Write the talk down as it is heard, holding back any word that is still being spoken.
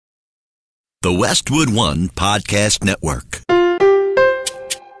Westwood One Podcast Network.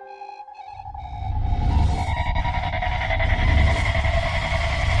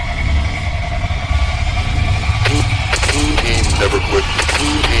 Team Never Quit.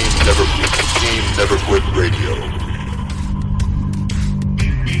 Team Never Quit. Team Never Quit Radio.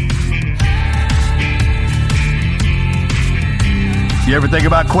 You ever think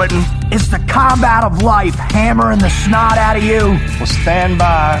about quitting? It's the combat of life, hammering the snot out of you. Well, stand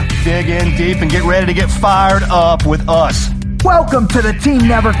by, dig in deep, and get ready to get fired up with us. Welcome to the Team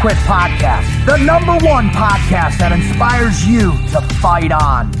Never Quit podcast, the #1 podcast that inspires you to fight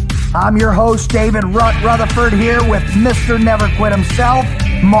on. I'm your host, David Rutherford, here with Mr. Never Quit himself,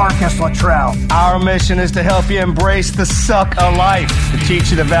 Marcus Luttrell. Our mission is to help you embrace the suck of life, to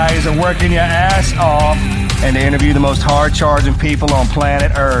teach you the values of working your ass off, and to interview the most hard-charging people on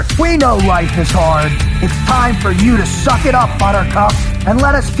planet Earth. We know life is hard. It's time for you to suck it up, Buttercup, and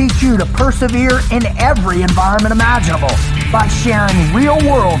let us teach you to persevere in every environment imaginable by sharing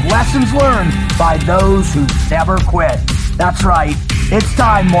real-world lessons learned by those who never quit. That's right. It's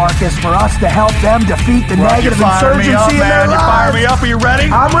time, Marcus, for us to help them defeat the negative insurgency in their lives. You fire me up. Are you ready?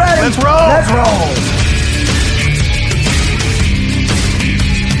 I'm ready. Let's roll. Let's roll.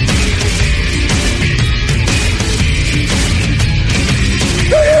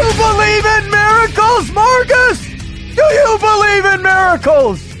 Do you believe in miracles, Marcus? Do you believe in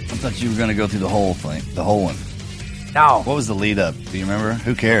miracles? I thought you were going to go through the whole thing, the whole one. No. What was the lead up? Do you remember?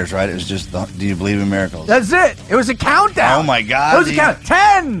 Who cares, right? It was just, do you believe in miracles? That's it. It was a countdown. Oh, my God. It was a count.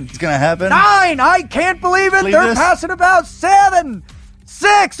 10. It's going to happen? 9. I can't believe it. Believe They're this? passing about 7.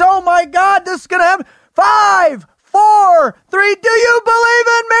 6. Oh, my God. This is going to happen. 5. 4. 3. Do you believe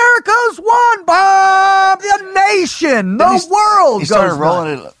in miracles? 1. Bomb. The nation. The world He goes started nuts.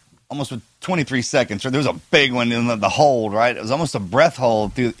 rolling it almost with 23 seconds. There was a big one in the hold, right? It was almost a breath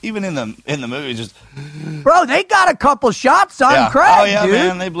hold through, even in the movie. Just Bro, they got a couple shots on yeah. Craig, Oh yeah, dude.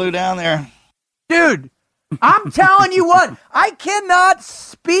 man, they blew down there. Dude, I'm telling you what, I cannot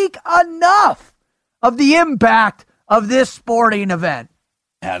speak enough of the impact of this sporting event.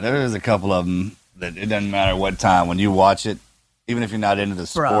 Yeah, there is a couple of them that it doesn't matter what time when you watch it, even if you're not into the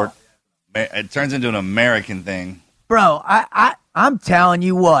sport, it turns into an American thing. Bro, I'm telling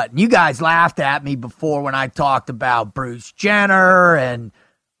you what, you guys laughed at me before when I talked about Bruce Jenner and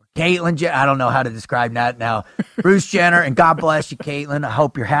Caitlyn Jenner. I don't know how to describe that now. Bruce Jenner, and God bless you, Caitlyn. I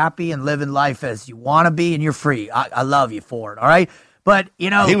hope you're happy and living life as you want to be, and you're free. I love you for it, all right? But, you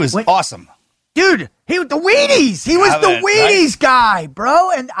know. He was awesome. Dude, he was the Wheaties. He was the Wheaties guy,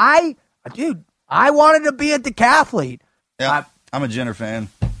 bro. And I wanted to be a decathlete. Yeah, I'm a Jenner fan.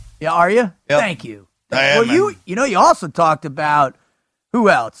 Yeah, are you? Yep. Thank you. I am, Well, you also talked about who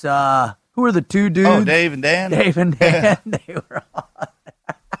else? Who are the two dudes? Oh, Dave and Dan. Dave and Dan. They were on.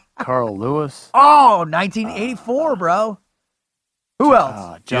 Carl Lewis. Oh, 1984, bro. Who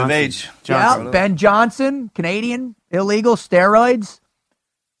else? U of H. Yeah, Ben Johnson, Canadian, illegal steroids.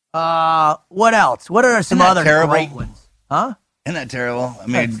 What else? What are some Isn't that other terrible? great ones? Huh? Isn't that terrible? I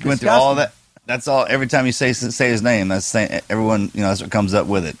mean, That's went through all disgusting. that. That's all. Every time you say his name, that's saying everyone. That's what comes up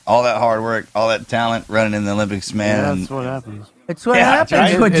with it. All that hard work, all that talent, running in the Olympics, man. Yeah, that's what happens. It's what Yeah, happens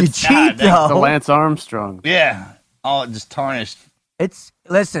right? when you It's- cheat, God, The though. Lance Armstrong. Yeah, all just tarnished.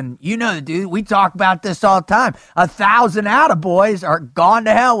 Listen, you know the dude. We talk about this all the time. 1,000 attaboys are gone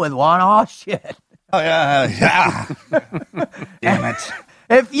to hell with one. Oh, shit. Oh yeah. Damn it.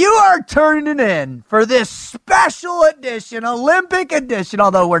 If you are tuning in for this special edition, Olympic edition,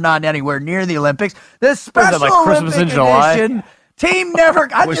 although we're not anywhere near the Olympics, this special like Christmas Olympic in July? edition, Team Never.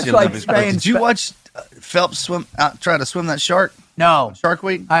 I Wish just the like Olympics were- saying. Did you watch Phelps try to swim that shark? No, Shark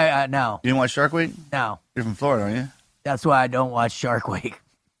Week? no, You didn't watch Shark Week? no. You're from Florida, aren't you? That's why I don't watch Shark Week.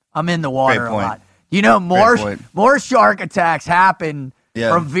 I'm in the water Great a point. lot. You know, Great point. more shark attacks happen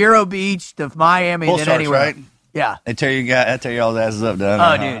Yeah. from Vero Beach to Miami Bull than sharks, anywhere. right? Yeah. They tear y'all's asses up down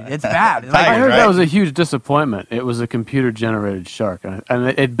Oh, there. dude, it's bad. It's I Tigers, heard right? that was a huge disappointment. It was a computer-generated shark, and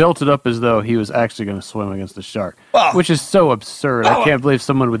it built it up as though he was actually going to swim against the shark, Oh. which is so absurd. I can't believe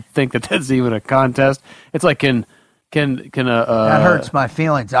someone would think that that's even a contest. It's like can That hurts my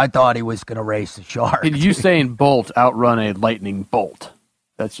feelings. I thought he was going to race the shark. Can Usain Bolt outrun a lightning bolt?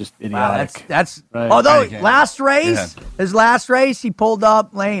 That's just Wow, idiotic. that's Right. although Okay. his last race, he pulled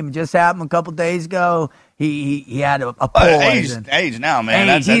up lame. Just happened a couple days ago. He had a pull. Age now, man.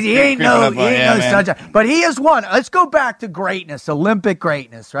 Age. He ain't no sunshine. But he has won. Let's go back to greatness, Olympic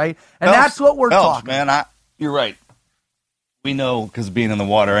greatness, right? And that's what we're talking. Man, you're right. We know because being in the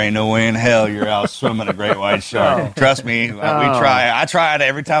water, ain't no way in hell you're out swimming a great white shark. Trust me, we try. I tried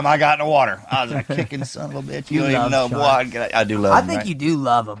every time I got in the water. I was like, kicking son of a bitch. You don't even know, boy. I do love I him, think right? you do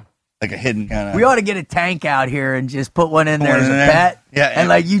love him. like a hidden kind of. We ought to get a tank out here and just put one in there One as a in there. pet. Yeah, And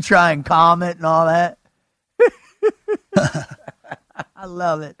like you try and calm it and all that. I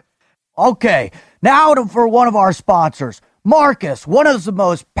love it. Okay, now for one of our sponsors. Marcus, what is the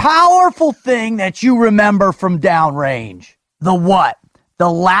most powerful thing that you remember from downrange? The what? The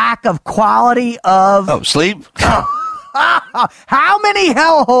lack of quality of... sleep. How many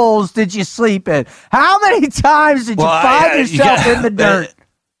hellholes did you sleep in? How many times did you find yourself in the dirt?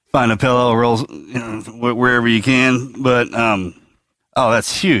 Find a pillow, roll wherever you can. But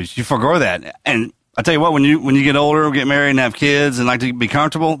that's huge. You forgo that. And I tell you what, when you get older, get married, and have kids, and like to be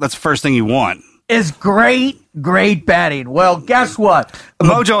comfortable, that's the first thing you want. Is great bedding. Well, guess what?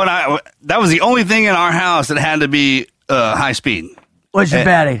 Mojo and I, that was the only thing in our house that had to be high speed. Was your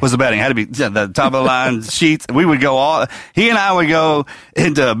bedding? Was the bedding. Had to be the top of the line sheets. We would go he and I would go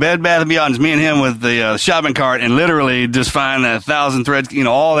into Bed Bath & Beyond, me and him with the shopping cart, and literally just find 1,000 threads,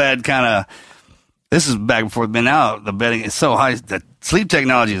 all that kind of. This is back before it's been out. The bedding is so high. The sleep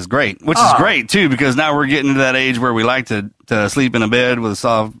technology is great, which is great too, because now we're getting to that age where we like to sleep in a bed with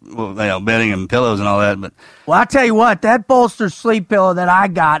soft bedding and pillows and all that. But well, I tell you what, that bolster sleep pillow that I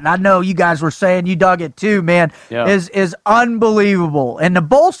got, and I know you guys were saying you dug it too, man, is unbelievable. And the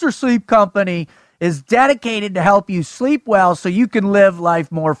Bolster Sleep Company is dedicated to help you sleep well so you can live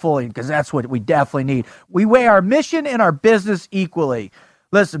life more fully, because that's what we definitely need. We weigh our mission and our business equally.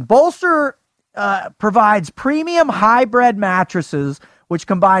 Listen, Bolster provides premium hybrid mattresses which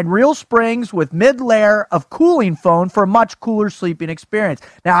combine real springs with mid-layer of cooling foam for a much cooler sleeping experience.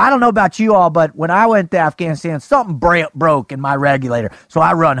 Now, I don't know about you all, but when I went to Afghanistan, something broke in my regulator, so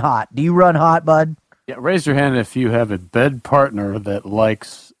I run hot. Do you run hot, bud? Yeah, raise your hand if you have a bed partner that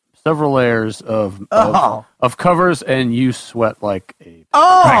likes several layers of covers and you sweat like a...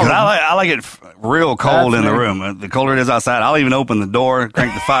 Right, 'cause I like it real cold in the room. The colder it is outside, I'll even open the door,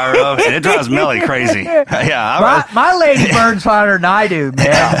 crank the fire up, and it drives Melly crazy. Yeah, my lady burns hotter than I do,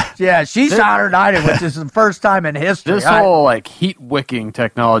 man. Yeah, she's hotter than I do, which is the first time in history. This whole heat wicking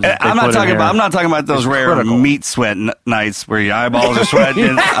technology. I'm not talking about those rare critical meat sweat nights where your eyeballs are sweating.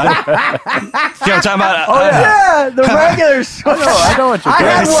 You know what I'm talking about? The regular sweat. I know what you're talking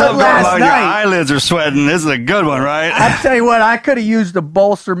about. One last your night. eyelids are sweating. This is a good one, right? I tell you what, I could have used a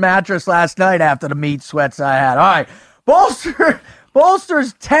Bolster mattress last night after the meat sweats I had. All right,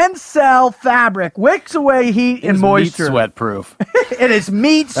 Bolster's Tencel fabric wicks away heat and moisture. Meat sweat proof. It is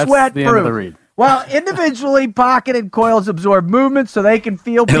meat That's sweat the proof. end of the read. While individually pocketed coils absorb movement so they can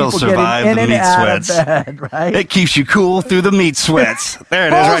feel people getting in and out of bed, right? It keeps you cool through the meat sweats. There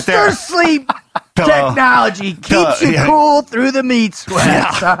it is right there. Bolster sleep technology keeps you cool through the meat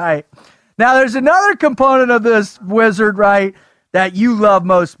sweats. All right. Now, there's another component of this wizard, right, that you love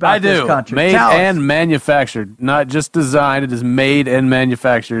most about this country. Made and manufactured, not just designed. It is made and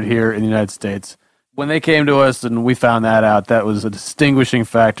manufactured here in the United States. When they came to us and we found that out, that was a distinguishing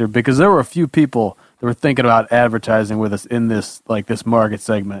factor because there were a few people that were thinking about advertising with us in this market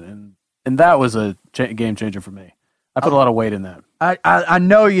segment, and that was a game changer for me. I put a lot of weight in that. I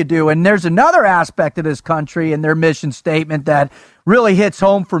know you do. And there's another aspect of this country and their mission statement that really hits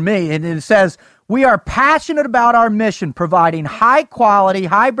home for me. And it says, we are passionate about our mission, providing high-quality,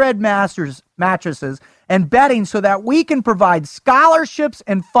 hybrid mattresses and bedding so that we can provide scholarships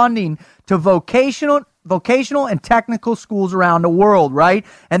and funding to vocational and technical schools around the world, right?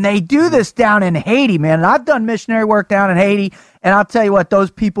 And they do this down in Haiti, man. And I've done missionary work down in Haiti, and I'll tell you what,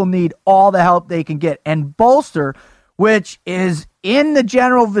 those people need all the help they can get. And Bolster, which is in the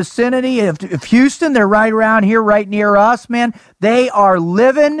general vicinity of Houston, they're right around here, right near us, man. They are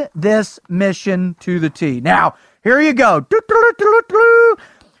living this mission to the T. Now, here you go.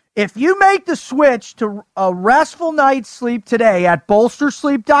 If you make the switch to a restful night's sleep today at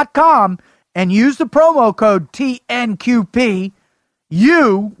bolstersleep.com and use the promo code TNQP,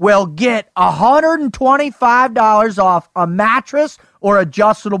 you will get $125 off a mattress or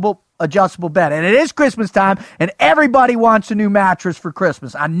adjustable bed. And it is Christmas time, and everybody wants a new mattress for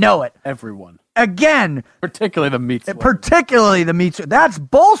Christmas. I know it. Everyone. Again. Particularly the meat sweat. That's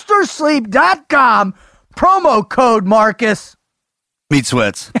bolstersleep.com, promo code Marcus. Meat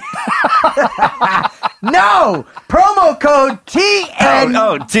sweats. No! Promo code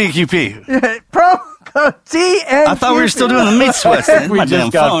TNQP. Promo code TNQP. I thought we were still doing the meat sweats. We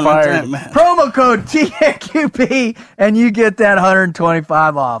just got fired. Promo code TNQP, and you get that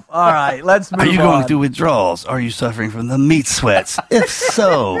 $125 off. All right, let's move on. Are you going through withdrawals? Are you suffering from the meat sweats? If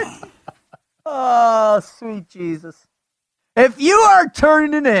so. Oh, sweet Jesus. If you are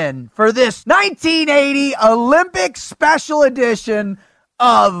turning in for this 1980 Olympic special edition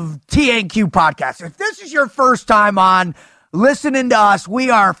of TNQ Podcast, if this is your first time on listening to us, we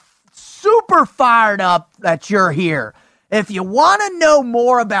are super fired up that you're here. If you want to know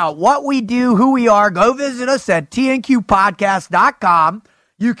more about what we do, who we are, go visit us at tnqpodcast.com.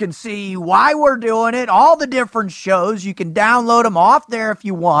 You can see why we're doing it, all the different shows. You can download them off there if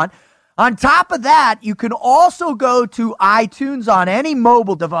you want. On top of that, you can also go to iTunes on any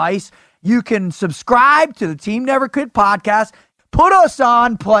mobile device. You can subscribe to the Team Never Quit podcast, put us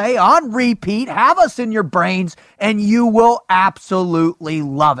on play, on repeat, have us in your brains, and you will absolutely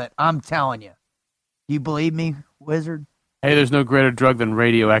love it. I'm telling you. You believe me, Wizard? Hey, there's no greater drug than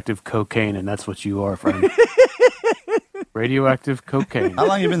radioactive cocaine, and that's what you are, friend. Radioactive cocaine. How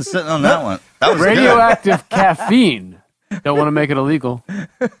long have you been sitting on that one? That was Radioactive caffeine. Don't want to make it illegal.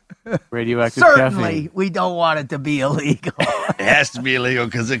 Radioactive Certainly, caffeine. we don't want it to be illegal. It has to be illegal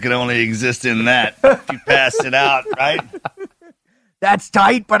because it can only exist in that. If you pass it out, right? That's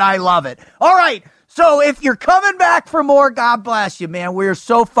tight, but I love it. All right, so if you're coming back for more, God bless you, man. We're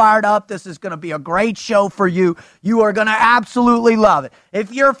so fired up. This is going to be a great show for you. You are going to absolutely love it.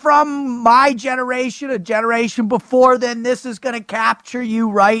 If you're from my generation, a generation before, then this is going to capture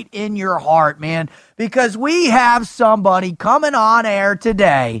you right in your heart, man, because we have somebody coming on air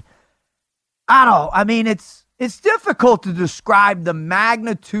today. It's difficult to describe the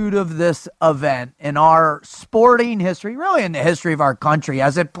magnitude of this event in our sporting history, really in the history of our country,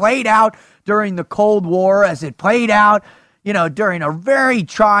 as it played out during the Cold War, as it played out, during a very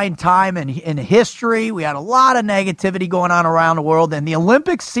trying time in history. We had a lot of negativity going on around the world, and the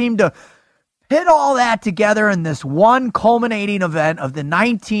Olympics seemed to put all that together in this one culminating event of the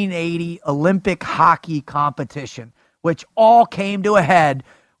 1980 Olympic hockey competition, which all came to a head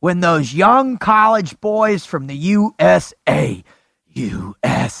when those young college boys from the USA,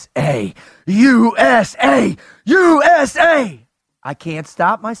 I can't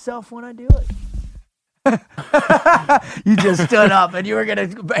stop myself when I do it. You just stood up and you were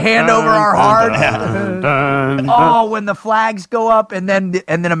going to hand over our heart. Oh, when the flags go up and then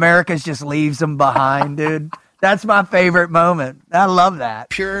America just leaves them behind, dude. That's my favorite moment. I love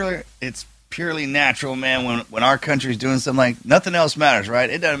that. It's purely natural, man. When our country's doing something, like nothing else matters, right?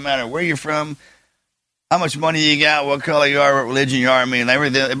 It doesn't matter where you're from, how much money you got, what color you are, what religion you are. I mean,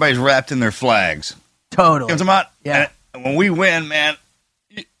 everybody's wrapped in their flags. Totally. You know what I'm talking about? Yeah. And when we win, man,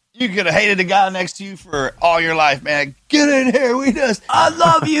 you could have hated the guy next to you for all your life, man. Get in here. I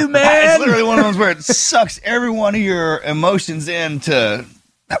love you, man. It's literally one of those where it sucks every one of your emotions in to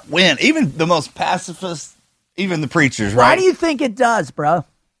win. Even the most pacifist, even the preachers, right? Why do you think it does, bro?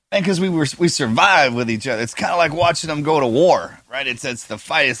 And because we survive with each other. It's kind of like watching them go to war, right? It's the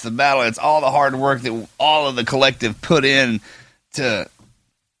fight, it's the battle, it's all the hard work that all of the collective put in to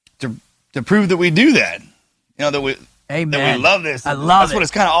prove that we do that. That we love this. I love That's it. what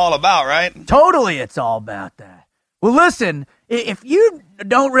it's kind of all about, right? Totally, it's all about that. Well, listen, if you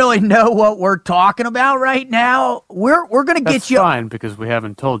don't really know what we're talking about right now, we're going to get you. That's fine, because we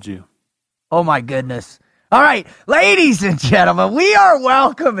haven't told you. Oh, my goodness. All right, ladies and gentlemen, we are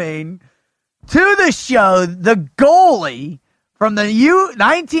welcoming to the show the goalie from the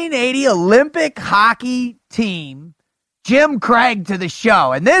 1980 Olympic hockey team, Jim Craig, to the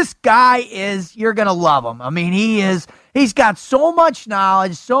show. And this guy you're going to love him. I mean, he's got so much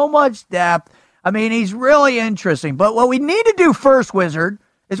knowledge, so much depth. I mean, he's really interesting. But what we need to do first, Wizard,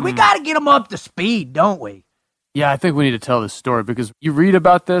 is we got to get him up to speed, don't we? Yeah, I think we need to tell this story because you read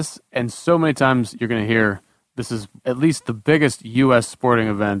about this, and so many times you're going to hear this is at least the biggest U.S. sporting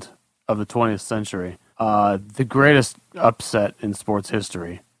event of the 20th century, the greatest upset in sports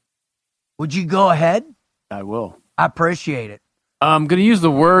history. Would you go ahead? I will. I appreciate it. I'm going to use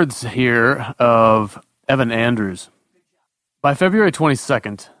the words here of Evan Andrews. By February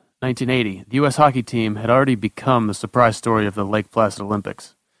 22nd, 1980, the U.S. hockey team had already become the surprise story of the Lake Placid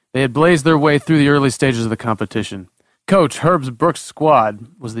Olympics. They had blazed their way through the early stages of the competition. Coach Herb's Brooks squad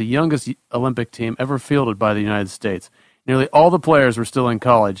was the youngest Olympic team ever fielded by the United States. Nearly all the players were still in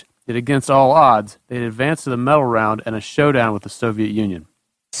college, yet against all odds, they had advanced to the medal round and a showdown with the Soviet Union.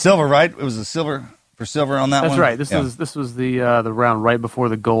 Silver, right? It was a silver on that one? That's right. This was the round right before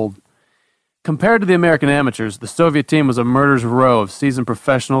the gold. Compared to the American amateurs, the Soviet team was a murderer's row of seasoned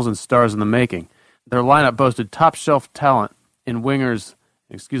professionals and stars in the making. Their lineup boasted top-shelf talent in wingers,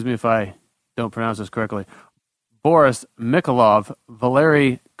 excuse me if I don't pronounce this correctly, Boris Mikhailov,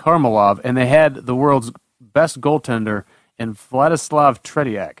 Valery Karmalov, and they had the world's best goaltender in Vladislav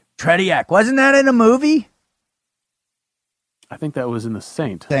Tretiak. Tretiak. Wasn't that in a movie? I think that was in The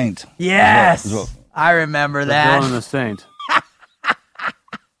Saint. Yes. I remember that. In The Saint.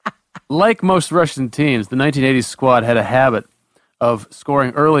 Like most Russian teams, the 1980s squad had a habit of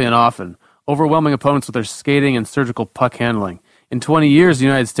scoring early and often, overwhelming opponents with their skating and surgical puck handling. In 20 years, the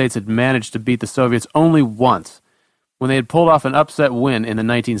United States had managed to beat the Soviets only once, when they had pulled off an upset win in the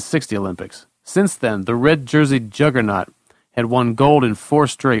 1960 Olympics. Since then, the red jersey juggernaut had won gold in 4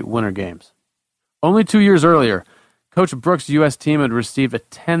 straight Winter Games. Only 2 years earlier, Coach Brooks' U.S. team had received a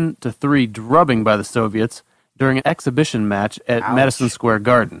 10-3 drubbing by the Soviets during an exhibition match at Madison Square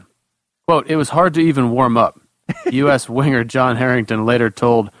Garden. Quote, "It was hard to even warm up." U.S. winger John Harrington later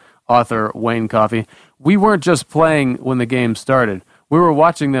told author Wayne Coffey, "We weren't just playing when the game started. We were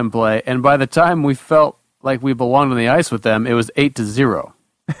watching them play, and by the time we felt like we belonged on the ice with them, it was 8-0.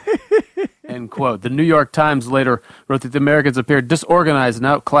 End quote. The New York Times later wrote that the Americans appeared disorganized and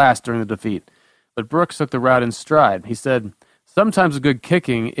outclassed during the defeat. But Brooks took the route in stride. He said, "Sometimes a good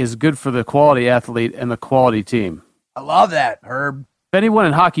kicking is good for the quality athlete and the quality team." I love that, Herb. If anyone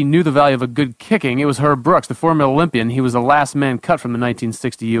in hockey knew the value of a good kicking, it was Herb Brooks, the former Olympian. He was the last man cut from the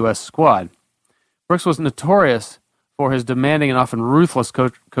 1960 U.S. squad. Brooks was notorious for his demanding and often ruthless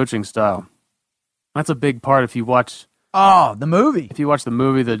coaching style. That's a big part if you watch... Oh, the movie. If you watch the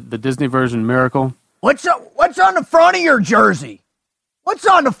movie, the Disney version, Miracle. What's on the front of your jersey? What's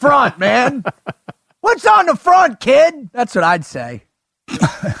on the front, man? What's on the front, kid? That's what I'd say.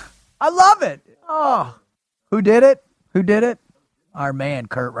 I love it. Oh, who did it? Who did it? Our man,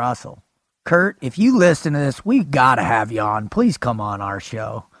 Kurt Russell. Kurt, if you listen to this, we got to have you on. Please come on our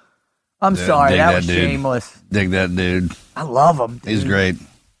show. I'm sorry, that was shameless. Dig that dude. I love him, dude. He's great.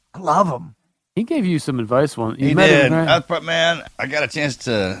 I love him. He gave you some advice once. He did. Man, I got a chance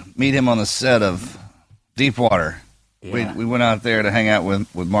to meet him on the set of Deepwater. Yeah. We went out there to hang out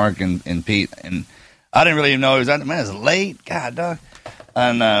with Mark and Pete, and I didn't really even know he was out there. Man, it was late. God, dog.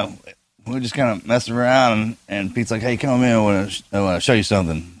 And we were just kind of messing around, and Pete's like, "Hey, come in. I want to show you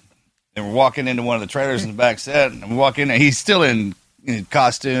something." And we're walking into one of the trailers in the back set, and we walk in, and he's still in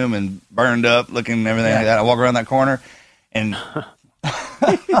costume and burned up, looking and everything like that. I walk around that corner, and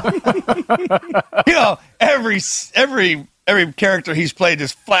every character he's played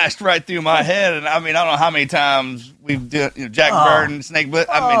just flashed right through my head. And I mean, I don't know how many times we've done Jack Burton, Snake Plissken.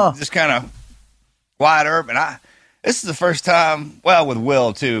 I mean, just kind of Wyatt Earp. And this is the first time, well, with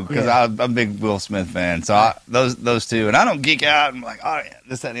Will too, because I'm a big Will Smith fan. So those two, and I don't geek out and like, oh, yeah,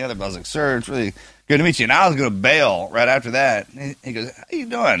 this, that, and the other. But I was like, "Sir, it's really good to meet you." And I was going to bail right after that. And he goes, "How you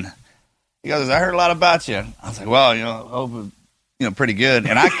doing?" He goes, "I heard a lot about you." I was like, "Well, I hope pretty good."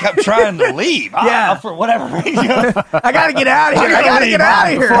 And I kept trying to leave. For whatever reason. I got to get out of here. I got to get out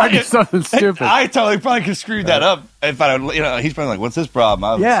of here. Before I do something stupid. I totally probably could screw that up. If I, he's probably like, "What's his problem?"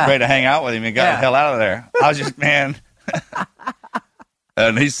 I was ready to hang out with him and got the hell out of there. I was just, man.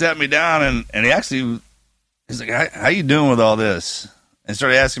 And he sat me down and he actually, he's like, how you doing with all this? And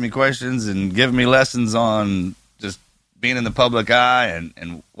started asking me questions and giving me lessons on just being in the public eye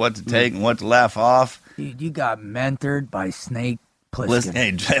and what to take and what to laugh off. Dude, you got mentored by Snake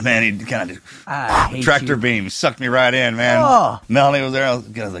Plissken. Hey, man, he kind of tractor beam sucked me right in, man. Oh. Melanie was there. I was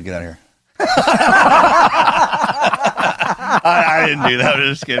like, "Get out of here." I didn't do that. I was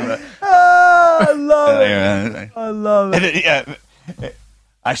just kidding. But, I love it. I love it.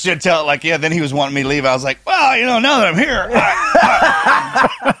 I should tell it like, then he was wanting me to leave. I was like, "Well, now that I'm here,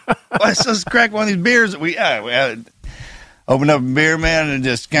 let's just crack one of these beers." We had opened up a beer, man, and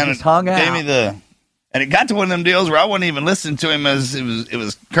just kind of gave me and it got to one of them deals where I wouldn't even listen to him as it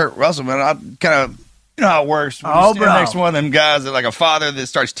was Kurt Russell, man. I kind of, how it works. When you stand next to one of them guys that like a father that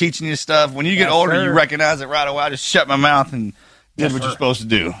starts teaching you stuff. When you get older, you recognize it right away. I just shut my mouth and did what you're supposed to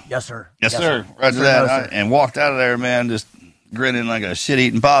do. Yes, sir. Yes, sir. Right to that. And walked out of there, man, just grinning like a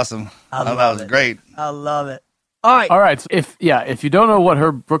shit-eating possum. That was great. I love it. All right. So if you don't know what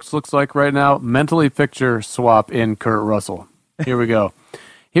Herb Brooks looks like right now, mentally picture swap in Kurt Russell. Here we go.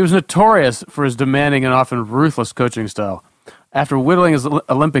 He was notorious for his demanding and often ruthless coaching style. After whittling his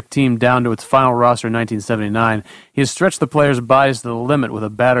Olympic team down to its final roster in 1979, he has stretched the players' bodies to the limit with a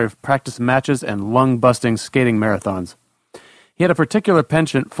battery of practice matches and lung-busting skating marathons. He had a particular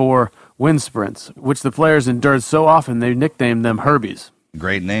penchant for wind sprints, which the players endured so often they nicknamed them Herbies.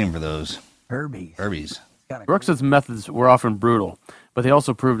 Great name for those. Herbies. Brooks' methods were often brutal, but they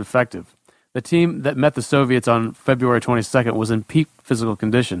also proved effective. The team that met the Soviets on February 22nd was in peak physical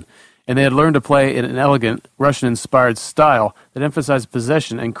condition, and they had learned to play in an elegant, Russian-inspired style that emphasized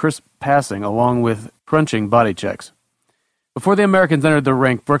possession and crisp passing along with crunching body checks. Before the Americans entered the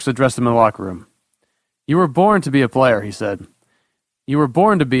rink, Brooks addressed them in the locker room. "You were born to be a player," he said. "You were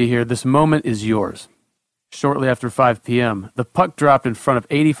born to be here. This moment is yours." Shortly after 5 p.m., the puck dropped in front of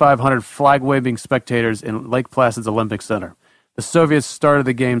 8,500 flag-waving spectators in Lake Placid's Olympic Center. The Soviets started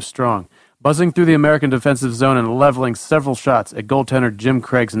the game strong, buzzing through the American defensive zone and leveling several shots at goaltender Jim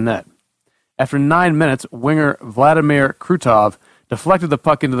Craig's net. After 9 minutes, winger Vladimir Krutov deflected the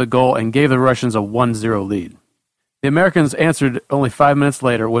puck into the goal and gave the Russians a 1-0 lead. The Americans answered only 5 minutes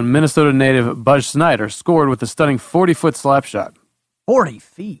later when Minnesota native Buzz Snyder scored with a stunning 40-foot slap shot. 40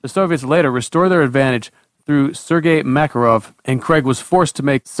 feet. The Soviets later restored their advantage through Sergei Makarov, and Craig was forced to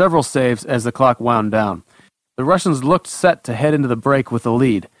make several saves as the clock wound down. The Russians looked set to head into the break with the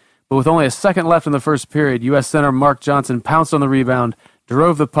lead, but with only a second left in the first period, U.S. center Mark Johnson pounced on the rebound,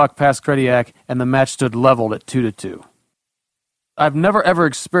 drove the puck past Krediak, and the match stood leveled at 2-2. I've never ever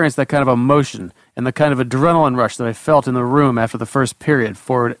experienced that kind of emotion and the kind of adrenaline rush that I felt in the room after the first period,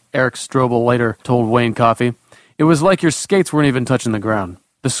 forward Eric Strobel later told Wayne Coffey. It was like your skates weren't even touching the ground.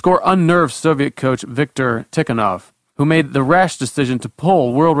 The score unnerved Soviet coach Viktor Tikhonov, who made the rash decision to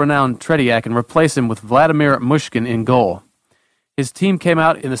pull world-renowned Tretiak and replace him with Vladimir Mushkin in goal. His team came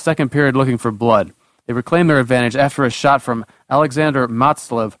out in the second period looking for blood. They reclaimed their advantage after a shot from Alexander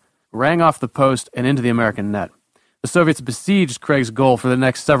Matslev rang off the post and into the American net. The Soviets besieged Craig's goal for the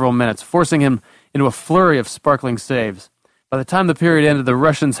next several minutes, forcing him into a flurry of sparkling saves. By the time the period ended, the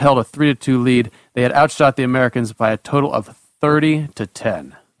Russians held a 3-2 lead. They had outshot the Americans by a total of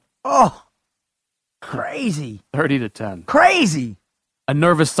 30-10. Oh, crazy. 30-10. Crazy. A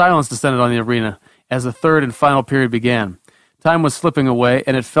nervous silence descended on the arena as the third and final period began. Time was slipping away,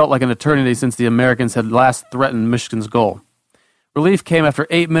 and it felt like an eternity since the Americans had last threatened Mushkin's goal. Relief came after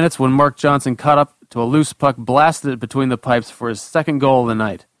 8 minutes when Mark Johnson caught up to a loose puck, blasted it between the pipes for his second goal of the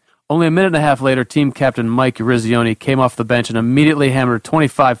night. Only a minute and a half later, team captain Mike Rizzioni came off the bench and immediately hammered a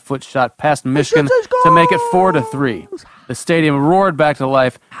 25-foot shot past Mushkin to make it 4-3. The stadium roared back to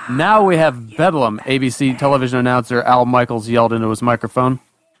life. Now we have Bedlam, ABC television announcer Al Michaels yelled into his microphone.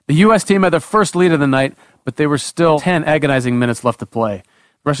 The U.S. team had their first lead of the night, but there were still 10 agonizing minutes left to play.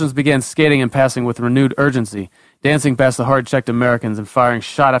 Russians began skating and passing with renewed urgency, dancing past the hard-checked Americans and firing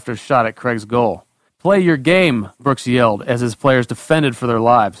shot after shot at Craig's goal. "Play your game," Brooks yelled as his players defended for their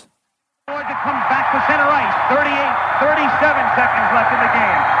lives. It comes back to center ice. 37 seconds left in the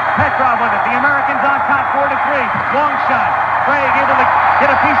game. Petrov with it. The Americans on top, 4-3. Long shot. Craig able to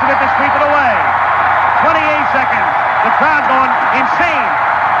get a piece of it to sweep it away. 28 seconds. The crowd going insane.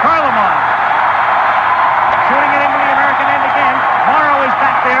 Karlamov shooting it into the American end again. Morrow is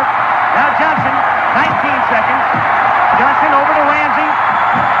back there. Now Johnson, 19 seconds. Johnson over to Ramsey.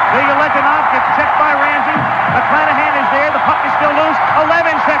 Ilya Letunov gets checked by Ramsey. McClanahan is there. The puck is still loose.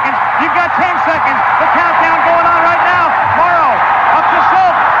 11 seconds. You've got 10 seconds. The countdown going on right now. Morrow up to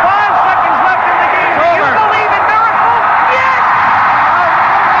Schultz. 5 seconds left in the game. Do you believe in miracles? Yes!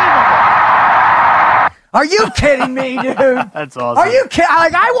 Unbelievable. Are you kidding me, dude? That's awesome. Are you kidding?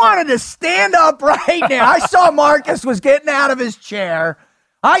 Like, I wanted to stand up right now. I saw Marcus was getting out of his chair.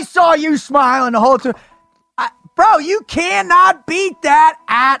 I saw you smiling the whole time. Bro, you cannot beat that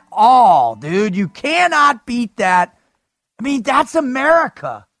at all, dude. You cannot beat that. I mean, that's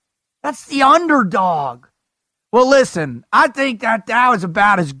America. That's the underdog. Well, listen, I think that was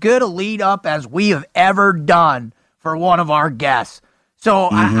about as good a lead up as we have ever done for one of our guests. So,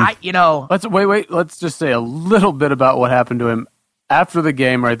 Let's wait. Let's just say a little bit about what happened to him after the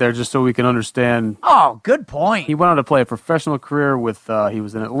game right there, just so we can understand. Oh, good point. He went on to play a professional career with, he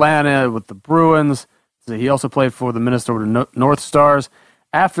was in Atlanta with the Bruins. He also played for the Minnesota North Stars.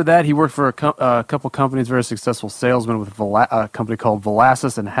 After that, he worked for a couple companies, very successful salesman with a company called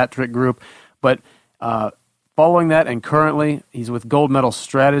Velasas and Hat Trick Group. But following that, and currently, he's with Gold Medal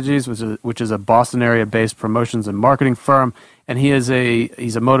Strategies, which is a Boston area-based promotions and marketing firm. And he's a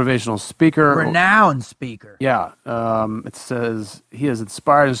motivational speaker. Renowned speaker. Yeah. It says he has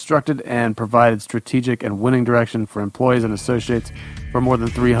inspired, instructed, and provided strategic and winning direction for employees and associates for more than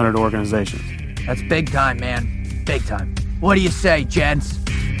 300 organizations. That's big time, man. Big time. What do you say, gents?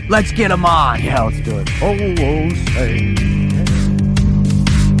 Let's get him on. Yeah, let's do it. say.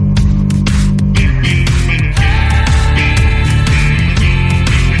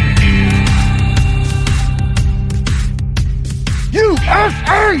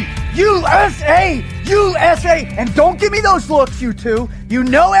 USA! USA! USA! And don't give me those looks, you two. You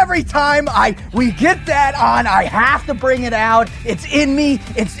know every time we get that on, I have to bring it out. It's in me.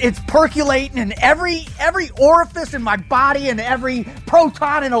 It's percolating in every orifice in my body and every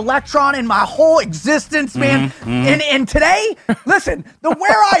proton and electron in my whole existence, man. And today, listen, where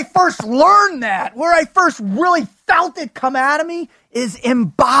I first learned that, where I first really felt it come out of me is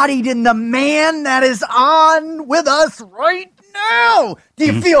embodied in the man that is on with us right now. Do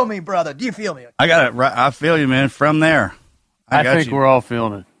you feel me, brother? Do you feel me? I got it right. I feel you, man. From there, I think we're all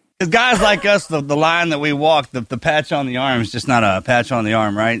feeling it. Because guys like us, the line that we walk, the patch on the arm is just not a patch on the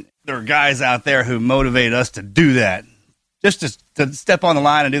arm, right? There are guys out there who motivate us to do that. just to step on the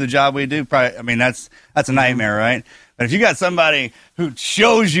line and do the job we do, probably, I mean, that's a nightmare, right? But if you got somebody who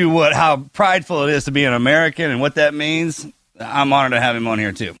shows you how prideful it is to be an American and what that means, I'm honored to have him on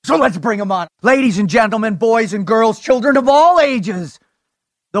here too. So let's bring him on. Ladies and gentlemen, boys and girls, children of all ages,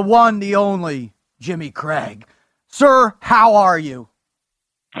 the one, the only, Jimmy Craig. Sir, how are you?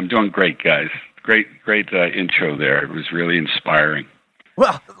 I'm doing great, guys. Great intro there. It was really inspiring.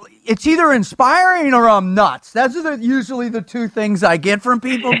 Well, it's either inspiring or I'm nuts. That's usually the two things I get from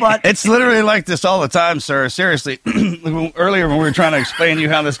people, but... It's literally like this all the time, sir. Seriously. Earlier when we were trying to explain to you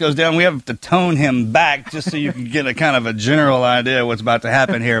how this goes down, we have to tone him back just so you can get a kind of a general idea of what's about to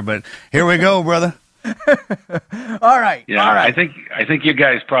happen here. But here we go, brother. All right. Yeah, all right. I think you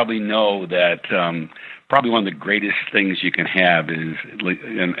guys probably know that probably one of the greatest things you can have is,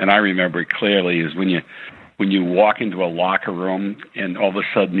 and I remember it clearly, is when you walk into a locker room and all of a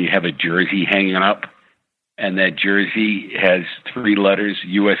sudden you have a jersey hanging up, and that jersey has 3 letters,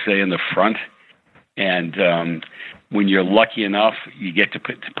 USA, in the front. And when you're lucky enough, you get to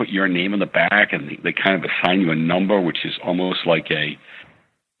put your name in the back, and they kind of assign you a number, which is almost like a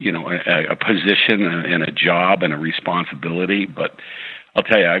position and a job and a responsibility. But I'll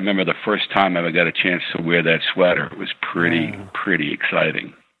tell you, I remember the first time I ever got a chance to wear that sweater. It was pretty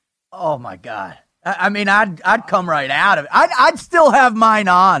exciting. Oh, my God. I mean, I'd come right out of it. I'd still have mine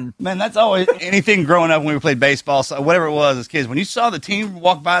on. Man, that's always anything growing up when we played baseball, so whatever it was as kids. When you saw the team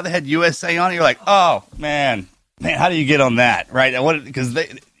walk by that had USA on it, you're like, oh, man, how do you get on that, right? Because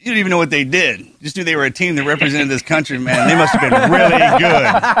you didn't even know what they did. Just knew they were a team that represented this country, man. They must have been really good.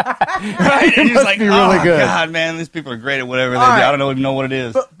 Right? And you're like, really good. God, man, these people are great at whatever they do. I don't even know what it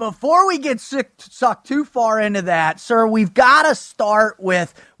is. But before we get sucked too far into that, sir, we've got to start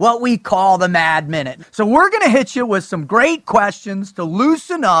with what we call the Mad Minute. So we're going to hit you with some great questions to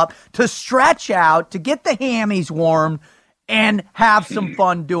loosen up, to stretch out, to get the hammies warm, and have some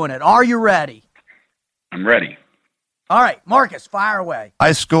fun doing it. Are you ready? I'm ready. All right, Marcus, fire away.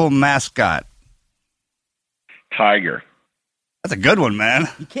 High school mascot. Tiger. That's a good one, man.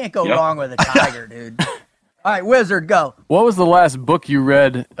 You can't go wrong with a tiger, dude. All right, Wizard, go. What was the last book you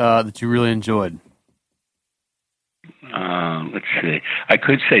read that you really enjoyed? Let's see. I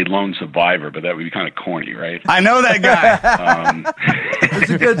could say Lone Survivor, but that would be kind of corny, right? I know that guy. It's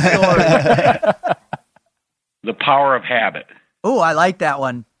a good story. The Power of Habit. Oh, I like that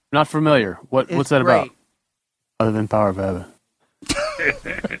one. Not familiar. What's that great. about? Other than Power of Habit.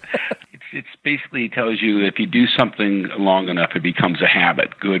 It's basically tells you if you do something long enough, it becomes a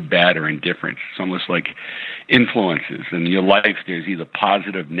habit, good, bad, or indifferent. It's almost like influences. In your life, there's either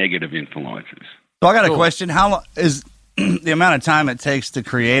positive, negative influences. So I got a question. How long is the amount of time it takes to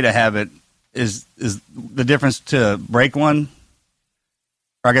create a habit is the difference to break one?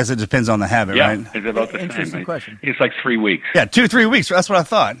 Or I guess it depends on the habit, right? Yeah, it's about the same. Interesting question. It's like 3 weeks. Yeah, 2-3 weeks. That's what I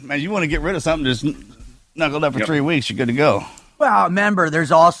thought. Man, you want to get rid of something, just knuckle it up for 3 weeks, you're good to go. Well, remember,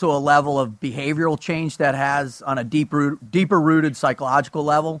 there's also a level of behavioral change that has on a deeper-rooted psychological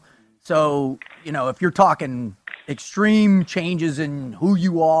level. So, if you're talking extreme changes in who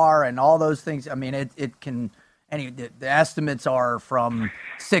you are and all those things, I mean, it can. The estimates are from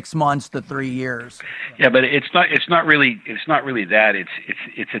 6 months to 3 years. Yeah, but it's not really that.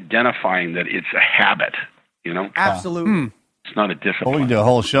 It's identifying that it's a habit. Absolutely. It's not a discipline. Well, we can do a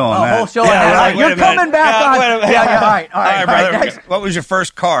whole show on that. Whole show on that. You're coming back on. Wait a minute. Yeah, all right, brother. next. What was your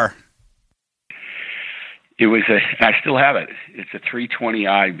first car? It was I still have it. It's a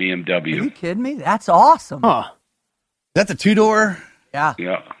 320i BMW. Are you kidding me? That's awesome. Huh. That's a 2-door? Yeah.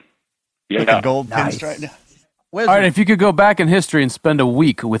 Yeah. With a gold Nice. pinstripe? All right, if you could go back in history and spend a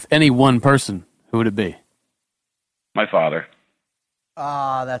week with any one person, who would it be? My father.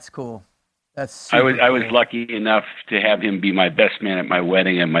 Ah, that's cool. That's I was lucky enough to have him be my best man at my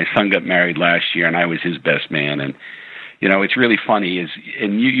wedding, and my son got married last year, and I was his best man. And it's really funny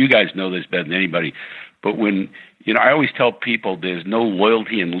and you guys know this better than anybody, but when I always tell people there's no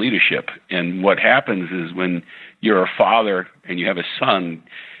loyalty in leadership, and what happens is when you're a father and you have a son,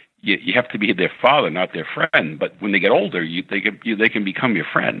 you have to be their father, not their friend. But when they get older, they can become your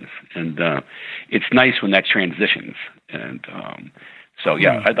friends, and it's nice when that transitions. And so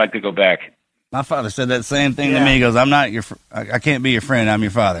I'd like to go back. My father said that same thing to me. He goes, "I'm not I can't be your friend. I'm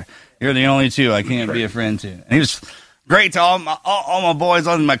your father. You're the only two I can't be a friend to." And he was great to all my boys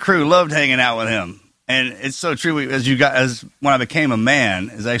on my crew. Loved hanging out with him, and it's so true. As when I became a man,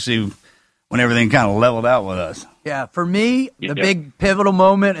 is actually when everything kind of leveled out with us. Yeah, for me, the big pivotal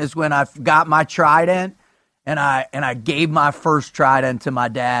moment is when I got my Trident, and I gave my first Trident to my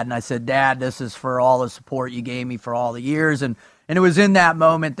dad, and I said, "Dad, this is for all the support you gave me for all the years." And And it was in that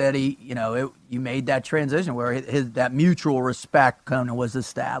moment that you made that transition where that mutual respect kind of was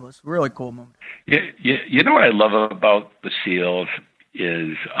established. Really cool moment. You know what I love about the SEALs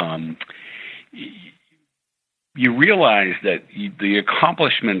is you realize that the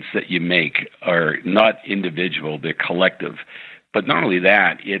accomplishments that you make are not individual, they're collective. But not only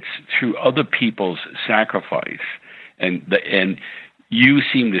that, it's through other people's sacrifice. And you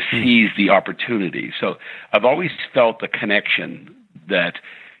seem to seize the opportunity. So I've always felt the connection that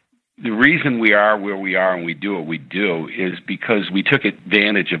the reason we are where we are and we do what we do is because we took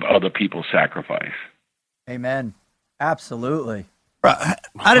advantage of other people's sacrifice. Amen. Absolutely. I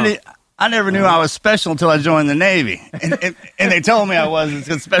never knew I was special until I joined the Navy. And they told me I was. It's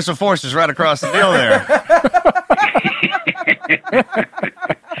got Special Forces right across the deal there.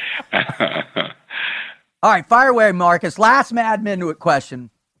 All right, fire away, Marcus. Last Mad Minute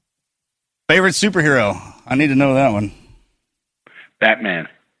question. Favorite superhero? I need to know that one. Batman.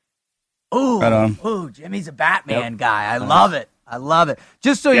 Ooh, right ooh, Jimmy's a Batman guy. I love it. I love it.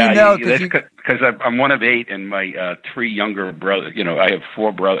 Just so you know, because I'm one of 8, and my 3 younger brothers. I have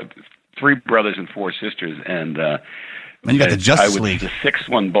 3 brothers and 4 sisters, and you got the Justice I League. was the 6th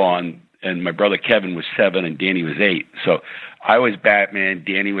one born, and my brother Kevin was 7, and Danny was 8. So I was Batman,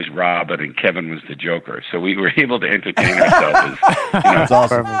 Danny was Robin, and Kevin was the Joker. So we were able to entertain ourselves. That's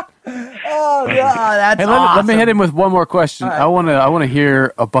awesome. Oh, yeah, that's awesome. Let me hit him with one more question. Right. I want to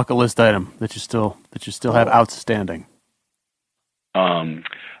hear a bucket list item that you still have outstanding.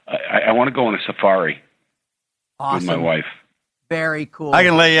 I want to go on a safari with my wife. Very cool. I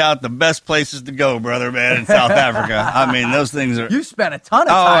can lay out the best places to go, brother, man, in South Africa. I mean, those things are... You spent a ton of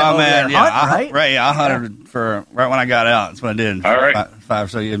time over there hunting, right? I hunted for right when I got out. That's what I did. All right. 5 or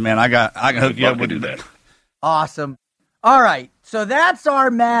so years, man. I can hook you up with that. Awesome. All right. So that's our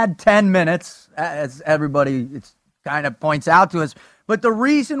mad 10 minutes, as everybody kind of points out to us. But the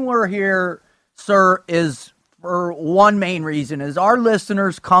reason we're here, sir, is for one main reason, is our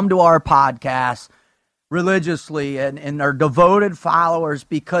listeners come to our podcast religiously and are devoted followers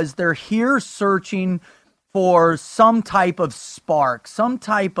because they're here searching for some type of spark, some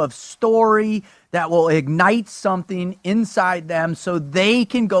type of story that will ignite something inside them so they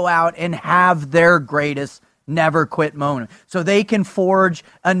can go out and have their greatest never quit moment. So they can forge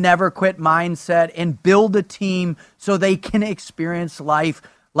a never quit mindset and build a team so they can experience life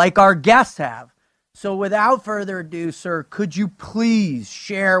like our guests have. So without further ado, sir, could you please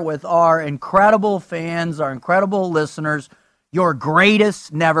share with our incredible fans, our incredible listeners, your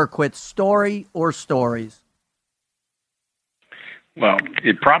greatest never quit story or stories? Well,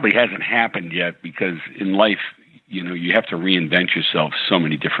 it probably hasn't happened yet because in life, you have to reinvent yourself so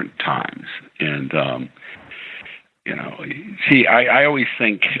many different times. And, I always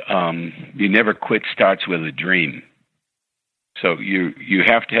think you never quit starts with a dream. So you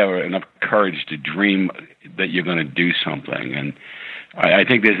have to have enough courage to dream that you're going to do something. And I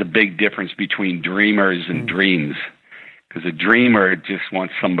think there's a big difference between dreamers and dreams, because a dreamer just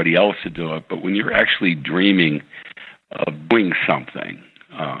wants somebody else to do it. But when you're actually dreaming of doing something,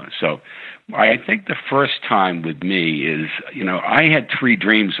 so I think the first time with me is, I had 3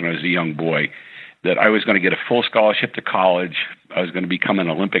 dreams when I was a young boy, that I was going to get a full scholarship to college, I was going to become an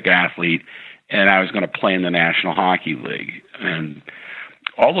Olympic athlete, and I was going to play in the National Hockey League. And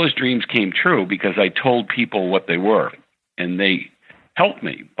all those dreams came true because I told people what they were, and they helped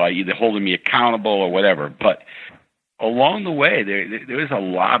me by either holding me accountable or whatever. But along the way, there was a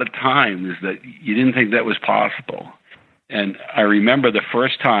lot of times that you didn't think that was possible. And I remember the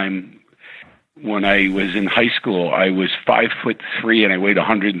first time when I was in high school, I was 5'3" and I weighed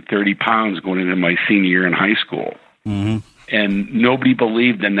 130 pounds going into my senior year in high school. Mm-hmm. And nobody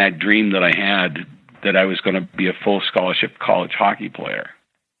believed in that dream that I had, that I was going to be a full scholarship college hockey player.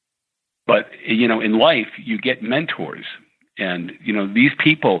 But, in life, you get mentors. And, these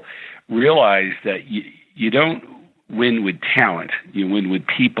people realize that you don't win with talent. You win with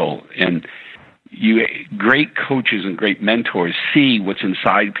people. And great coaches and great mentors see what's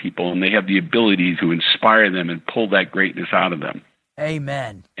inside people, and they have the ability to inspire them and pull that greatness out of them.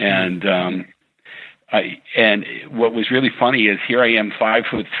 Amen. And what was really funny is here I am,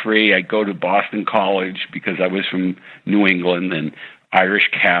 5'3". I go to Boston College because I was from New England and Irish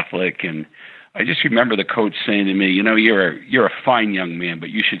Catholic, and I just remember the coach saying to me, you're a fine young man, but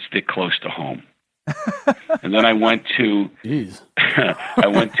you should stick close to home. And then I went to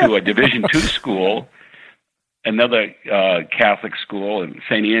a Division II school, another Catholic school in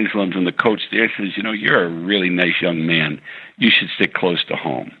St. Angela's, and the coach there says, you're a really nice young man. You should stick close to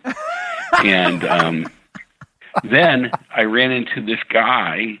home. And then I ran into this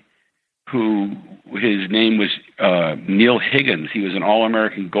guy who his name was Neil Higgins. He was an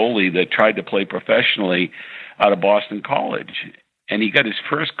All-American goalie that tried to play professionally out of Boston College. And he got his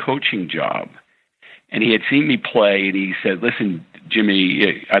first coaching job. And he had seen me play, and he said, listen,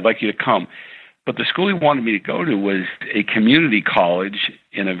 Jimmy, I'd like you to come. But the school he wanted me to go to was a community college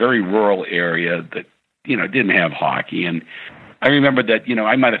in a very rural area that, didn't have hockey. And I remember that,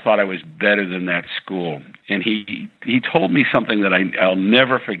 I might have thought I was better than that school. And he told me something that I'll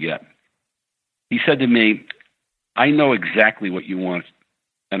never forget. He said to me, I know exactly what you want,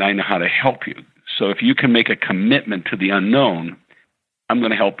 and I know how to help you. So if you can make a commitment to the unknown, I'm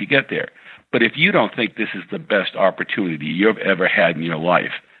going to help you get there. But if you don't think this is the best opportunity you've ever had in your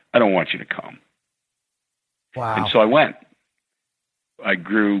life, I don't want you to come. Wow. And so I went. I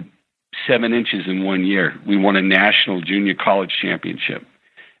grew 7 inches in 1 year. We won a national junior college championship.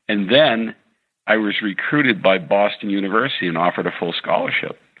 And then I was recruited by Boston University and offered a full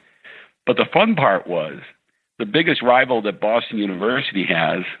scholarship. But the fun part was the biggest rival that Boston University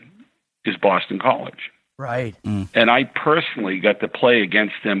has is Boston College. Right. And I personally got to play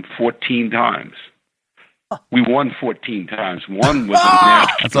against them 14 times. We won 14 times. One was a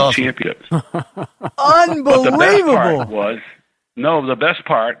national champion. Unbelievable. The best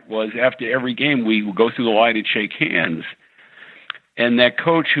part was after every game, we would go through the line and shake hands. And that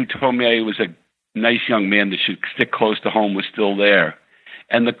coach who told me I was a nice young man that should stick close to home was still there.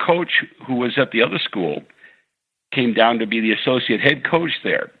 And the coach who was at the other school came down to be the associate head coach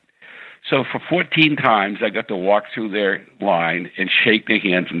there. So for 14 times, I got to walk through their line and shake their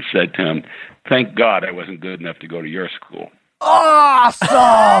hands and said to him, thank God I wasn't good enough to go to your school. Awesome!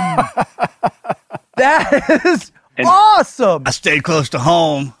 That is awesome! I stayed close to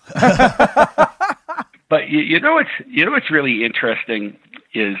home. But what's really interesting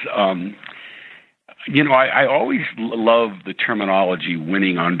is, I always love the terminology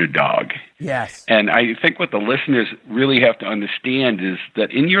winning underdog. Yes. And I think what the listeners really have to understand is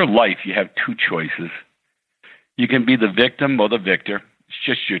that in your life, you have two choices. You can be the victim or the victor. It's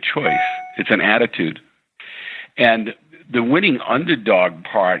just your choice. It's an attitude. And the winning underdog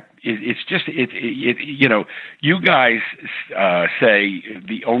part, you guys say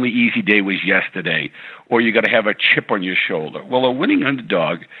the only easy day was yesterday, or you got to have a chip on your shoulder. Well, a winning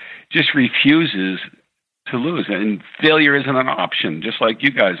underdog just refuses to lose, and failure isn't an option, just like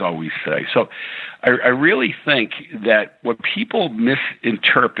you guys always say. So I really think that what people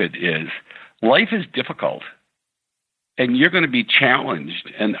misinterpret is life is difficult, and you're going to be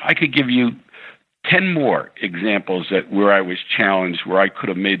challenged. And I could give you 10 more examples where I was challenged, where I could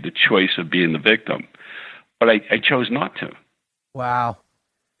have made the choice of being the victim, but I chose not to. Wow.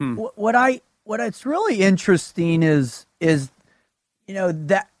 What's really interesting is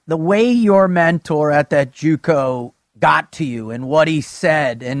that the way your mentor at that JUCO got to you and what he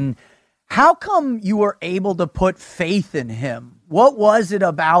said, and how come you were able to put faith in him? What was it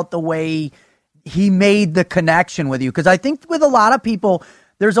about the way he made the connection with you? Because I think with a lot of people,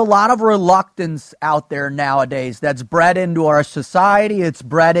 there's a lot of reluctance out there nowadays that's bred into our society. It's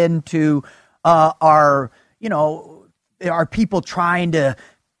bred into our people trying to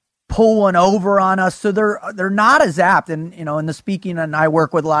pull one over on us. So they're not as apt. And, in the speaking, and I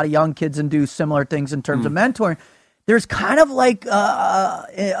work with a lot of young kids and do similar things in terms of mentoring. There's kind of like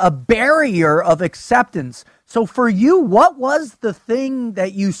a barrier of acceptance. So for you, what was the thing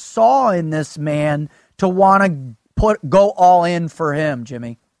that you saw in this man to want to go all in for him,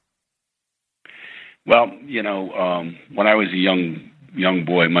 Jimmy? Well, when I was a young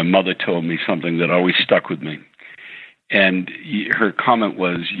boy, my mother told me something that always stuck with me. And her comment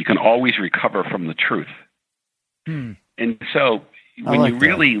was, you can always recover from the truth. And so when you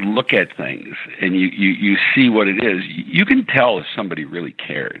really look at things and you see what it is, you can tell if somebody really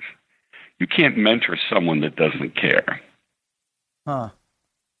cares. You can't mentor someone that doesn't care.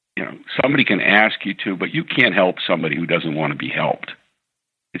 Somebody can ask you to, but you can't help somebody who doesn't want to be helped.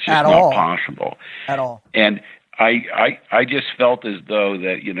 It's just not possible. At all. And I just felt as though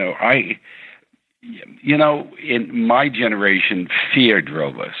that, in my generation, fear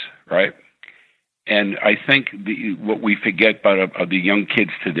drove us, right? And I think what we forget about the young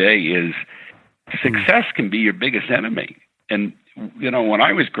kids today is success can be your biggest enemy. And, when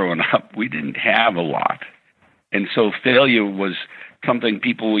I was growing up, we didn't have a lot. And so failure was something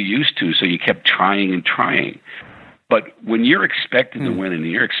people were used to, so you kept trying and trying. But when you're expected to win and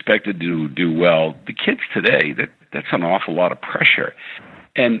you're expected to do well, the kids today, that's an awful lot of pressure.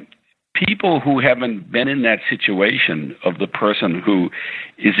 And people who haven't been in that situation of the person who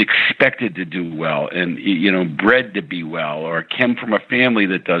is expected to do well and, bred to be well or came from a family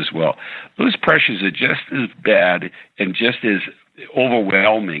that does well, those pressures are just as bad and just as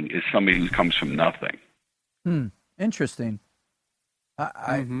overwhelming as somebody who comes from nothing. Interesting.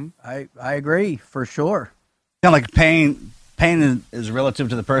 I agree for sure. Kind of like pain. Pain is relative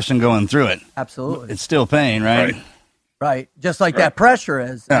to the person going through it. Absolutely. It's still pain, right? Right. Just like that pressure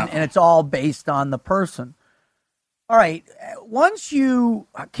is. Yeah. And it's all based on the person. All right. Once and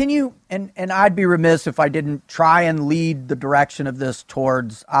I'd be remiss if I didn't try and lead the direction of this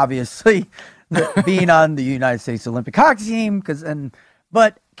towards, obviously, being on the United States Olympic hockey team,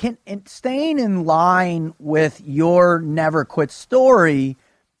 but staying in line with your never quit story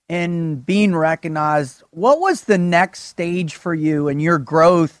and being recognized, what was the next stage for you and your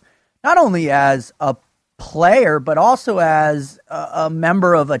growth, not only as a player, but also as a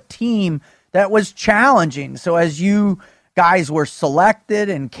member of a team that was challenging? So as you guys were selected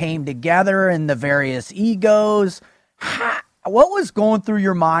and came together in the various egos, what was going through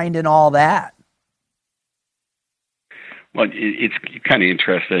your mind and all that? Well, it's kind of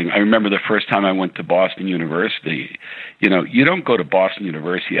interesting. I remember the first time I went to Boston University. You don't go to Boston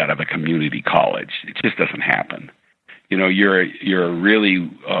University out of a community college. It just doesn't happen. You're a really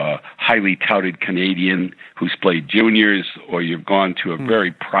highly touted Canadian who's played juniors, or you've gone to a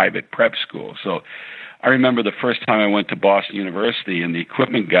very private prep school. So I remember the first time I went to Boston University, and the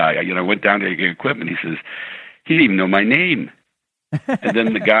equipment guy, I went down there to get equipment. He says, he didn't even know my name. And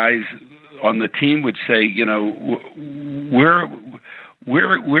then the guys on the team would say,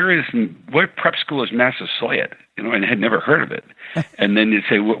 what prep school is Massasoit? And I had never heard of it. And then you'd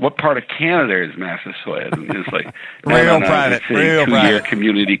say, what part of Canada is Massasoit? And it's like, real private, real two-year private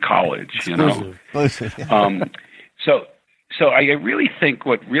community college, So I really think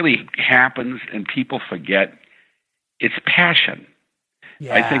what really happens and people forget, it's passion.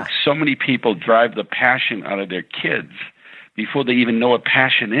 Yeah. I think so many people drive the passion out of their kids before they even know what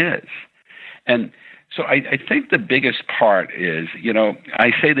passion is. And so I think the biggest part is,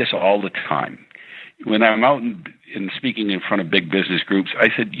 I say this all the time. When I'm out and speaking in front of big business groups, I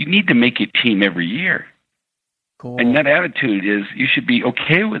said, you need to make your team every year. Cool. And that attitude is you should be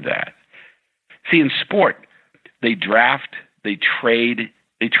okay with that. See, in sport, they draft, they trade,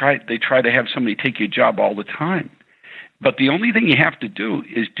 they try to have somebody take your job all the time. But the only thing you have to do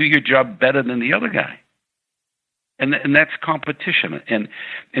is do your job better than the other guy. And that's competition. And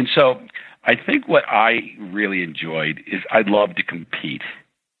so I think what I really enjoyed is I loved to compete.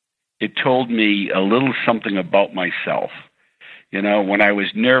 It told me a little something about myself. When I was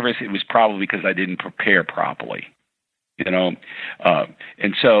nervous, it was probably because I didn't prepare properly. And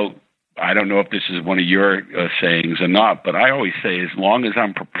so I don't know if this is one of your sayings or not, but I always say, as long as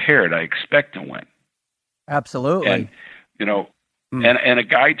I'm prepared, I expect to win. Absolutely. And, and a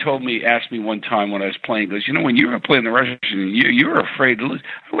guy asked me one time when I was playing, goes, when you were playing the Russian, you were afraid to lose.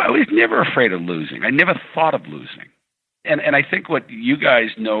 I was never afraid of losing. I never thought of losing. And I think what you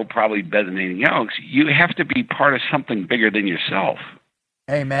guys know probably better than anything else, you have to be part of something bigger than yourself.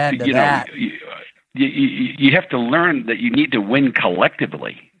 Amen to that. You have to learn that you need to win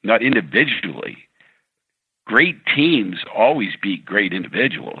collectively, not individually. Great teams always beat great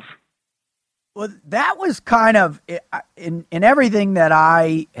individuals. Well, that was kind of, in everything that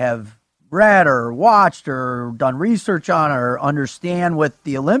I have read or watched or done research on or understand with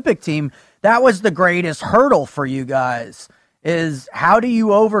the Olympic team, that was the greatest hurdle for you guys, is how do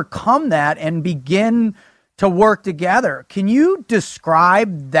you overcome that and begin to work together? Can you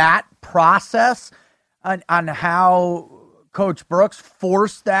describe that process on how Coach Brooks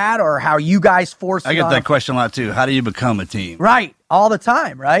forced that, or how you guys forced it? I get that question a lot too. How do you become a team? Right. All the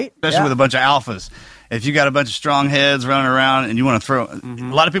time, right? Especially with a bunch of alphas. If you got a bunch of strong heads running around and you want to throw,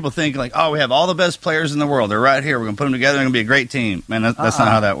 a lot of people think like, oh, we have all the best players in the world. They're right here. We're going to put them together. They're going to be a great team. Man, that's not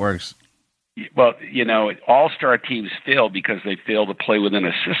how that works. Well, all-star teams fail because they fail to play within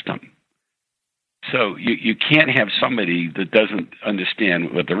a system. So you can't have somebody that doesn't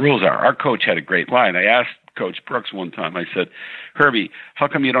understand what the rules are. Our coach had a great line. I asked Coach Brooks one time, I said, Herbie, how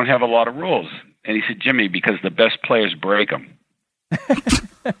come you don't have a lot of rules? And he said, Jimmy, because the best players break them.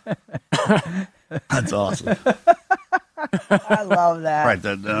 That's awesome. I love that. Write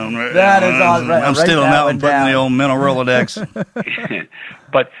that down. That is awesome. I'm stealing that one, putting the old mental Rolodex.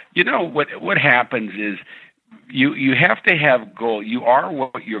 But what happens is you have to have goal. You are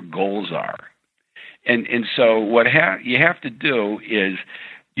what your goals are, and so what you have to do is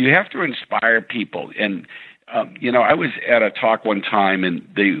you have to inspire people. And I was at a talk one time, and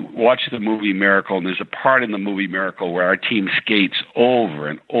they watched the movie Miracle, and there's a part in the movie Miracle where our team skates over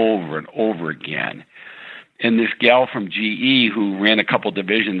and over and over again. And this gal from GE who ran a couple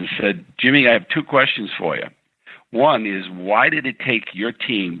divisions said, Jimmy, I have two questions for you. One is, why did it take your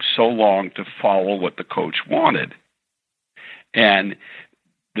team so long to follow what the coach wanted? And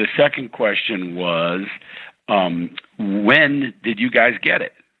the second question was, when did you guys get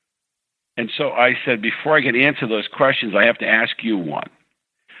it? And so I said, before I can answer those questions, I have to ask you one.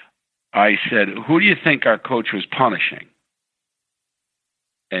 I said, who do you think our coach was punishing?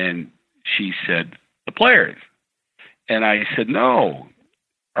 And she said, the players. And I said, no,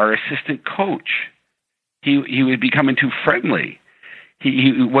 our assistant coach. He was becoming too friendly.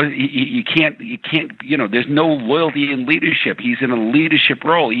 You can't, there's no loyalty in leadership. He's in a leadership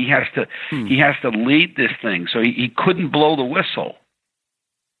role. He has to lead this thing. So he couldn't blow the whistle.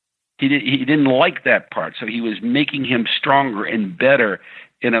 He didn't like that part. So he was making him stronger and better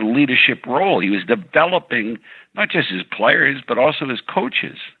in a leadership role. He was developing not just his players, but also his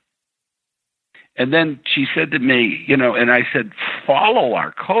coaches. And then she said to me, and I said, follow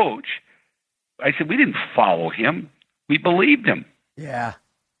our coach. I said, we didn't follow him. We believed him. Yeah.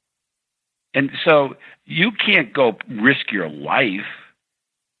 And so you can't go risk your life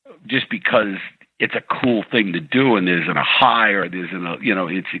just because it's a cool thing to do and there's a high or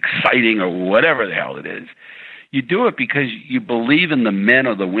it's exciting or whatever the hell it is. You do it because you believe in the men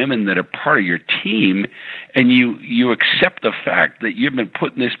or the women that are part of your team, and you accept the fact that you've been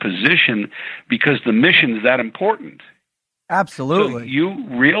put in this position because the mission is that important. Absolutely. So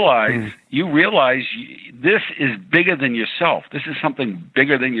you realize this is bigger than yourself. This is something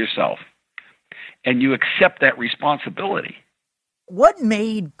bigger than yourself. And you accept that responsibility. What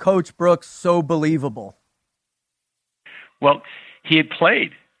made Coach Brooks so believable? Well, he had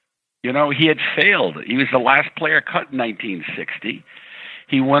played. He had failed. He was the last player cut in 1960.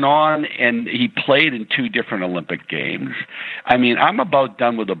 He went on and he played in 2 different Olympic Games. I mean, I'm about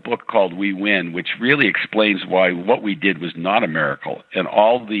done with a book called We Win, which really explains why what we did was not a miracle and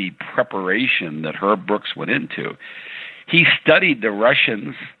all the preparation that Herb Brooks went into. He studied the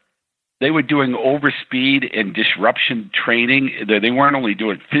Russians. They were doing overspeed and disruption training. They weren't only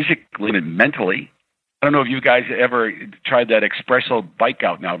doing it physically and mentally. I don't know if you guys ever tried that Espresso bike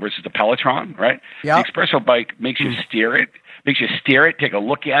out now versus the Pelotron, right? Yeah. The Espresso bike makes you steer it, take a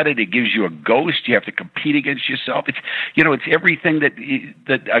look at it. It gives you a ghost. You have to compete against yourself. It's everything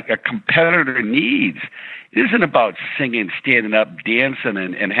that a competitor needs. It isn't about singing, standing up, dancing,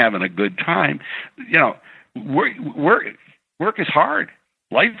 and having a good time. Work is hard.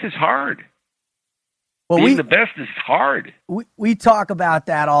 Life is hard. Well, Being the best is hard. We talk about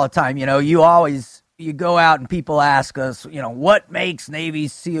that all the time. You go out and people ask us, what makes Navy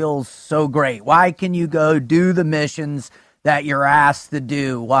SEALs so great? Why can you go do the missions that you're asked to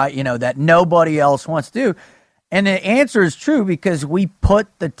do? Why, that nobody else wants to do? And the answer is true because we put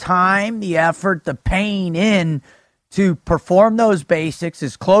the time, the effort, the pain in to perform those basics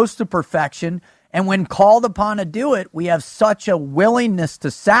as close to perfection. And when called upon to do it, we have such a willingness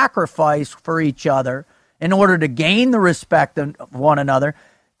to sacrifice for each other in order to gain the respect of one another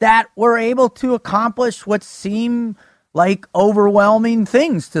that we're able to accomplish what seem like overwhelming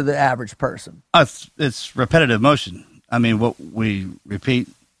things to the average person. It's repetitive motion. I mean, what we repeat,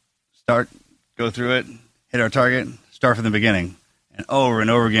 go through it, hit our target, start from the beginning, and over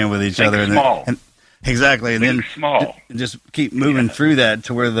again with each other. And exactly, and then small. Just keep moving through that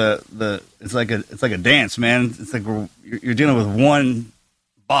to where the it's like a dance, man. It's like you're dealing with one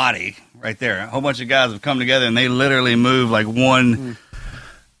body right there. A whole bunch of guys have come together, and they literally move like one.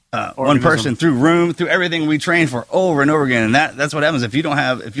 One person through everything we train for over and over again. And that's what happens if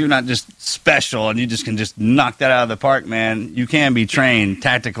you're not just special and you just can just knock that out of the park, man. You can be trained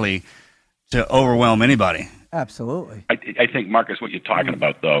tactically to overwhelm anybody. Absolutely. I think, Marcus, what you're talking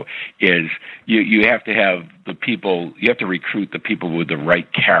about, though, is you have to have the people, you have to recruit the people with the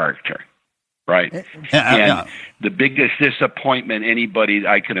right character, right? And the biggest disappointment anybody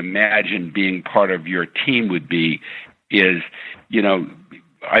I could imagine being part of your team would be is,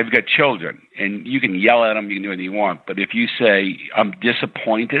 I've got children, and you can yell at them, you can do anything you want, but if you say, I'm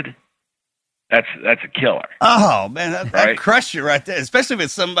disappointed, that's a killer. Oh, man, that crushed you right there, especially if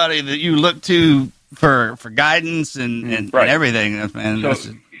it's somebody that you look to for guidance and everything. Man, so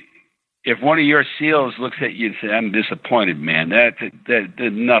if one of your SEALs looks at you and says, I'm disappointed, man,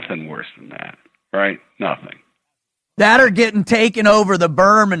 there's nothing worse than that, right? Nothing. That or getting taken over the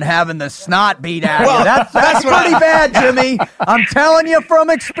berm and having the snot beat out of you. That's pretty bad, Jimmy. I'm telling you from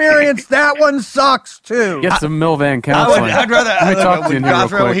experience, that one sucks too. Get some Milvan counseling. I'd rather talk to you real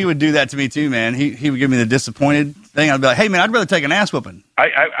quick. he would do that to me too, man. He would give me the disappointed thing. I'd be like, hey, man, I'd rather take an ass whooping.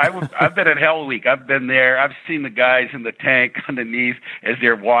 I've been at Hell Week. I've been there. I've seen the guys in the tank underneath as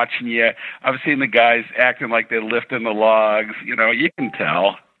they're watching you. I've seen the guys acting like they're lifting the logs. You know, you can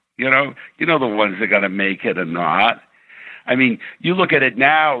tell. You know the ones that are going to make it or not. I mean, you look at it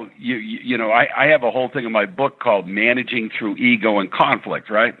now, you know, I have a whole thing in my book called Managing Through Ego and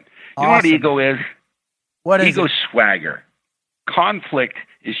Conflict, right? You know what ego is? What is ego? it? Swagger. Conflict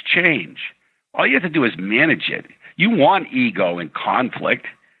is change. All you have to do is manage it. You want ego and conflict,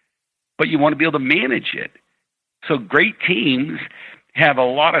 but you want to be able to manage it. So great teams have a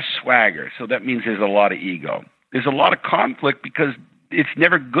lot of swagger, so that means there's a lot of ego. There's a lot of conflict because it's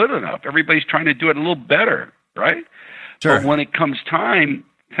never good enough. Everybody's trying to do it a little better, right? Sure. But when it comes time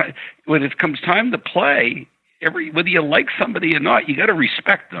to play, whether you like somebody or not, you got to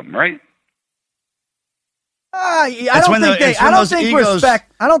respect them, right? I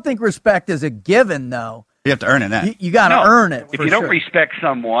don't think respect is a given, though. You have to earn it. You got to earn it. If you don't respect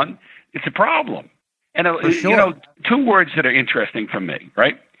someone, it's a problem. And you know, two words that are interesting for me,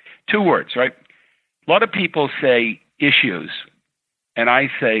 right? Two words, right? A lot of people say issues, and I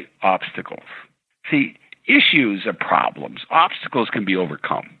say obstacles. See, issues are problems. Obstacles can be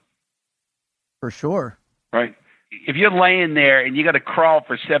overcome. For sure. Right? If you're laying there and you got to crawl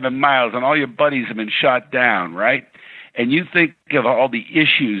for 7 miles and all your buddies have been shot down, right? And you think of all the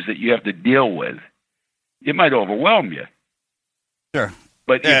issues that you have to deal with, it might overwhelm you. Sure.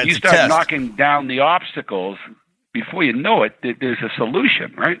 But if you start knocking down the obstacles, before you know it, there's a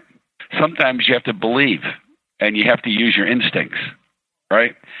solution, right? Sometimes you have to believe and you have to use your instincts,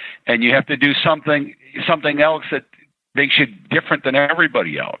 right? And you have to do something else that makes you different than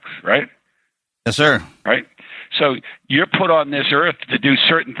everybody else, right? Yes, sir. Right? So you're put on this earth to do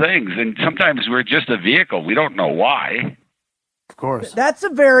certain things, and sometimes we're just a vehicle. We don't know why. Of course. That's a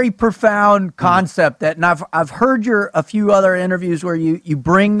very profound concept, and I've heard a few other interviews where you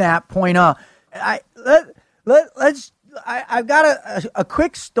bring that point up. I've got a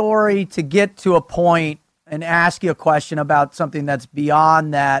quick story to get to a point and ask you a question about something that's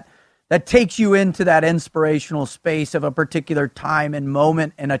beyond that takes you into that inspirational space of a particular time and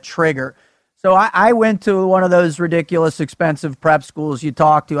moment and a trigger. So I went to one of those ridiculous expensive prep schools you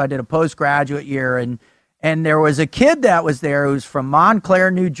talked to. I did a postgraduate year, and there was a kid that was there who's from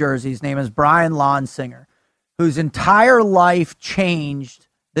Montclair, New Jersey. His name is Brian Lonsinger, whose entire life changed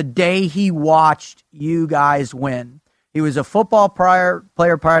the day he watched you guys win. He was a football player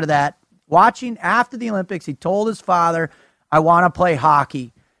prior to that. Watching after the Olympics, he told his father, I want to play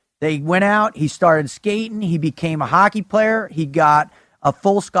hockey. They went out. He started skating. He became a hockey player. He got a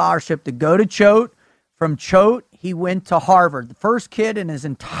full scholarship to go to Choate. From Choate, he went to Harvard. The first kid in his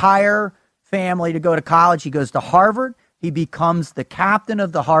entire family to go to college. He goes to Harvard. He becomes the captain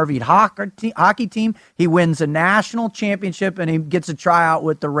of the Harvard hockey team. He wins a national championship, and he gets a tryout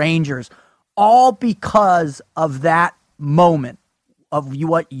with the Rangers. All because of that moment of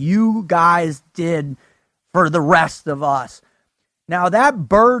what you guys did for the rest of us. Now, that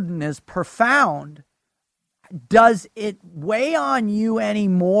burden is profound. Does it weigh on you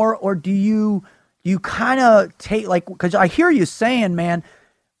anymore, or do you kind of take, like, because I hear you saying, man,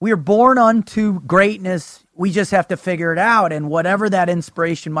 we are born unto greatness. We just have to figure it out. And whatever that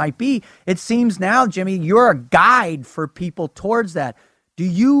inspiration might be, it seems now, Jimmy, you're a guide for people towards that. Do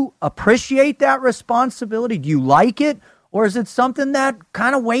you appreciate that responsibility? Do you like it? Or is it something that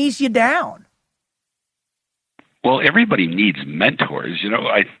kind of weighs you down? Well, everybody needs mentors. You know,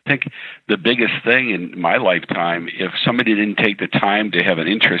 I think the biggest thing in my lifetime, if somebody didn't take the time to have an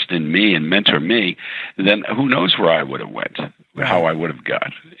interest in me and mentor me, then who knows where I would have went, how I would have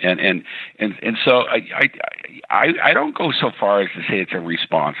got. And so I don't go so far as to say it's a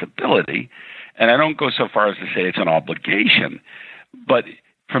responsibility, and I don't go so far as to say it's an obligation. But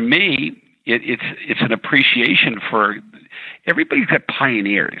for me, it's an appreciation for everybody's got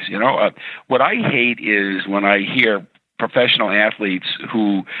pioneers. You know, what I hate is when I hear professional athletes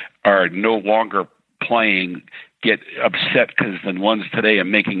who are no longer playing get upset because the ones today are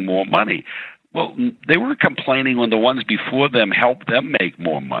making more money. Well, they were complaining when the ones before them helped them make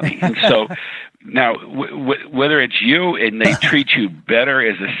more money. And so now, whether it's you and they treat you better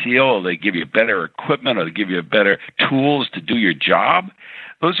as a SEAL, or they give you better equipment, or they give you better tools to do your job,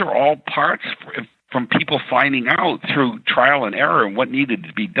 those are all parts from people finding out through trial and error and what needed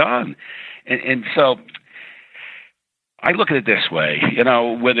to be done. And so I look at it this way,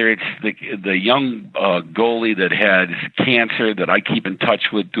 whether it's the young goalie that had cancer that I keep in touch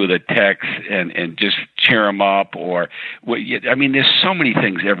with through the text and just cheer him up, or there's so many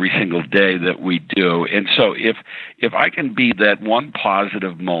things every single day that we do, and so if I can be that one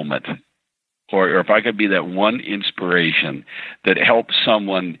positive moment, or if I could be that one inspiration that helps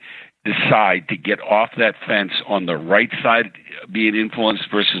someone decide to get off that fence on the right side being influenced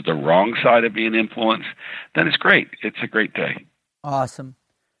versus the wrong side of being influenced, then it's great. It's a great day. Awesome.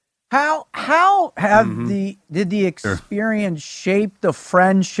 How have did the experience shape the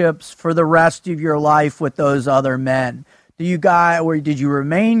friendships for the rest of your life with those other men? Did you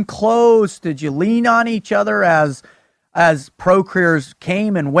remain close? Did you lean on each other as pro careers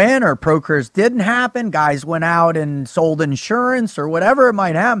came and went, or pro careers didn't happen? Guys went out and sold insurance or whatever it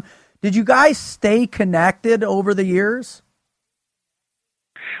might have. Did you guys stay connected over the years?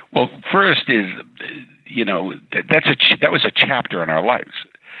 Well, first is, that was a chapter in our lives.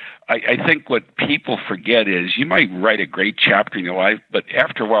 I think what people forget is you might write a great chapter in your life, but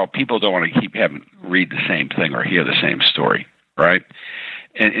after a while, people don't want to keep read the same thing or hear the same story, right?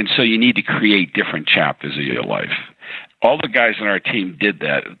 And so you need to create different chapters of your life. All the guys on our team did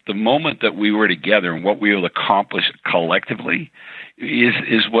that. The moment that we were together and what we will accomplish collectively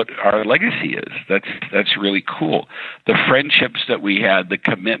is what our legacy is. That's really cool. The friendships that we had, the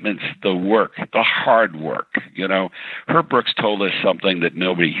commitments, the work, the hard work. Herb Brooks told us something that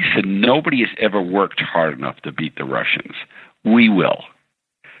he said, nobody has ever worked hard enough to beat the Russians. We will.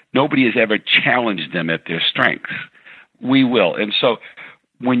 Nobody has ever challenged them at their strengths. We will. And so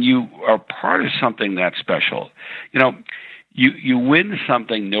when you are part of something that special, you win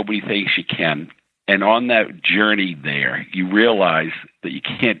something nobody thinks you can, and on that journey there, you realize that you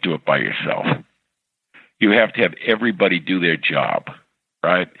can't do it by yourself. You have to have everybody do their job,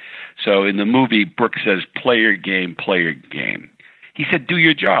 right? So in the movie, Brooks says, play your game, play your game. He said, do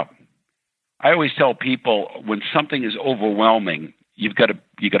your job. I always tell people when something is overwhelming, you've got to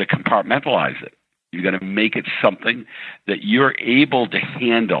compartmentalize it. You've got to make it something that you're able to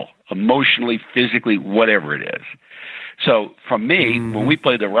handle emotionally, physically, whatever it is. So for me, when we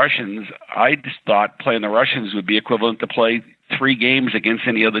played the Russians, I just thought playing the Russians would be equivalent to play 3 games against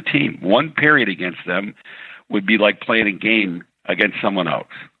any other team. 1 period against them would be like playing a game against someone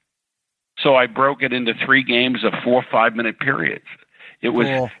else. So I broke it into 3 games of 4 5-minute periods. It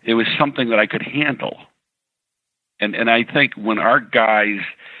was something that I could handle. And I think when our guys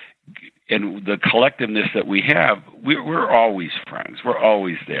and the collectiveness that we have, we're always friends. We're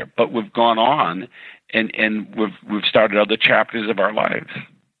always there. But we've gone on and we've started other chapters of our lives.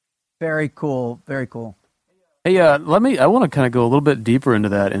 Very cool. Very cool. Hey, I want to kind of go a little bit deeper into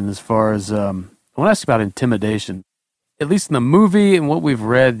that. And as far as, I want to ask about intimidation. At least in the movie and what we've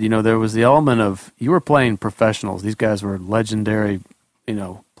read, there was the element of you were playing professionals. These guys were legendary,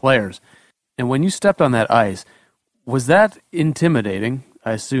 players. And when you stepped on that ice, was that intimidating?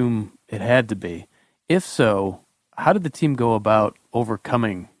 I assume it had to be. If so, how did the team go about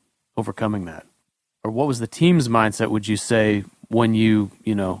overcoming that? Or what was the team's mindset, would you say, when you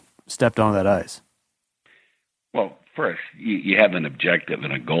stepped on that ice? Well, first, you have an objective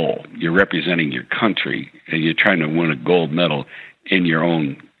and a goal. You're representing your country, and you're trying to win a gold medal in your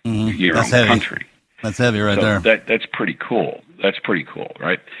own country. That's heavy there. That's pretty cool. That's pretty cool,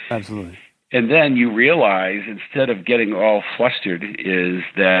 right? Absolutely. And then you realize, instead of getting all flustered, is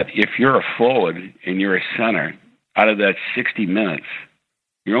that if you're a forward and you're a center, out of that 60 minutes,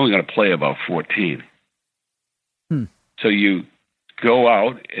 you're only going to play about 14. So you go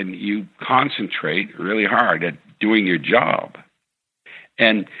out and you concentrate really hard at doing your job.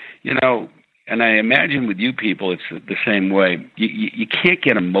 And, and I imagine with you people, it's the same way. You can't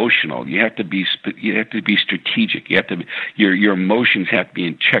get emotional. You have to be strategic. Your emotions have to be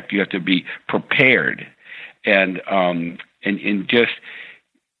in check. You have to be prepared. And just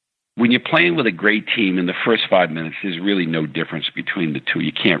when you're playing with a great team in the first 5 minutes, there's really no difference between the two.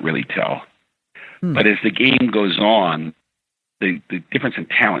 You can't really tell. But as the game goes on, the difference in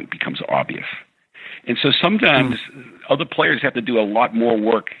talent becomes obvious. And so sometimes other players have to do a lot more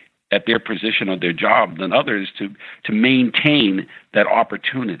work at their position or their job than others to maintain that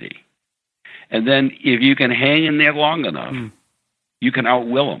opportunity. And then if you can hang in there long enough, you can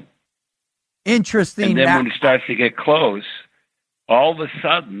outwill them. Interesting. And then when it starts to get close, all of a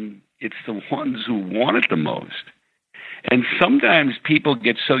sudden, it's the ones who want it the most. And sometimes people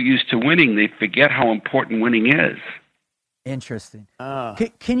get so used to winning, they forget how important winning is. Interesting.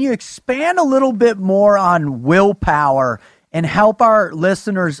 Can you expand a little bit more on willpower and help our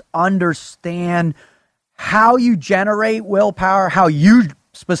listeners understand how you generate willpower, how you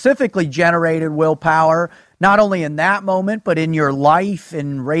specifically generated willpower, not only in that moment, but in your life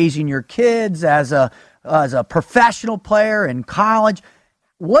and raising your kids as a professional player in college.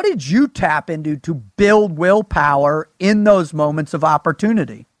 What did you tap into to build willpower in those moments of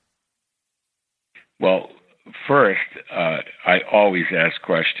opportunity? Well, first, I always ask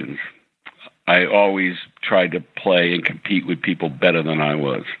questions. I always tried to play and compete with people better than I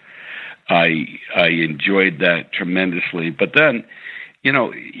was. I enjoyed that tremendously. But then,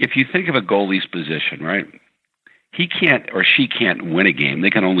 if you think of a goalie's position, right, he can't or she can't win a game. They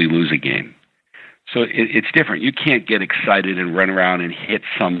can only lose a game. So it's different. You can't get excited and run around and hit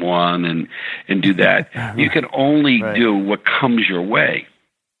someone and do that. You can only do what comes your way.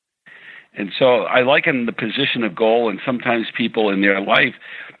 And so I liken the position of goal, and sometimes people in their life,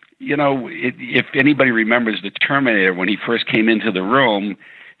 if anybody remembers the Terminator, when he first came into the room,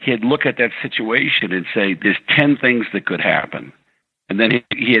 he'd look at that situation and say, there's 10 things that could happen. And then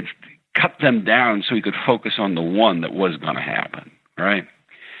he had cut them down so he could focus on the one that was going to happen, right?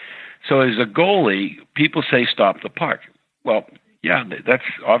 So as a goalie, people say stop the puck. Well, yeah, that's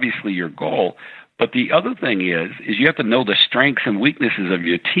obviously your goal. But the other thing is you have to know the strengths and weaknesses of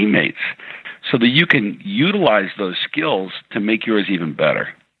your teammates so that you can utilize those skills to make yours even better.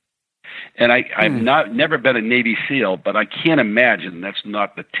 And I've never been a Navy SEAL, but I can't imagine that's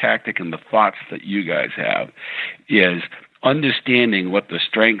not the tactic and the thoughts that you guys have, is understanding what the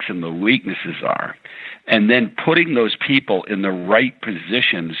strengths and the weaknesses are, and then putting those people in the right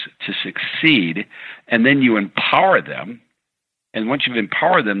positions to succeed, and then you empower them. And once you've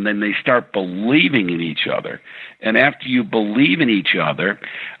empowered them, then they start believing in each other. And after you believe in each other,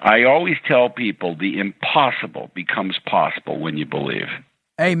 I always tell people the impossible becomes possible when you believe.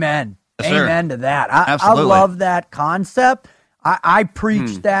 Amen. Yes, Amen to that. I Absolutely. love that concept. I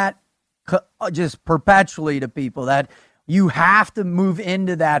preach that just perpetually to people, that you have to move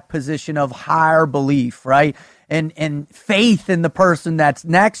into that position of higher belief, right? And faith in the person that's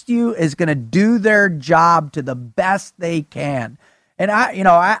next to you is going to do their job to the best they can. And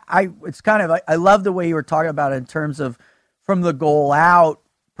it's kind of, I love the way you were talking about it in terms of from the goal out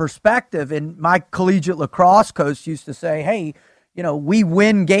perspective. And my collegiate lacrosse coach used to say, hey, we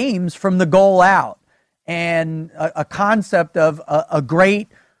win games from the goal out. And a concept of a great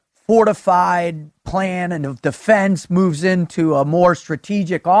fortified plan and of defense moves into a more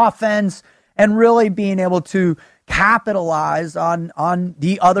strategic offense, and really being able to capitalize on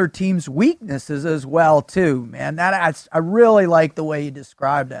the other team's weaknesses as well, too, man. I really like the way you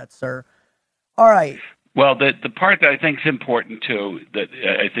described that, sir. All right. Well, the part that I think is important, too, that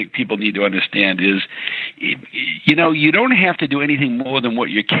I think people need to understand is, you don't have to do anything more than what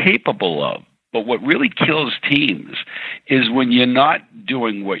you're capable of. But what really kills teams is when you're not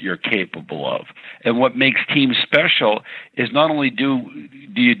doing what you're capable of. And what makes teams special is not only do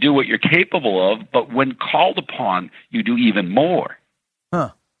you do what you're capable of, but when called upon, you do even more. Huh.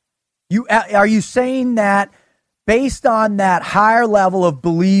 Are you saying that based on that higher level of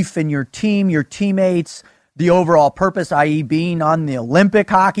belief in your team, your teammates, the overall purpose, i.e. being on the Olympic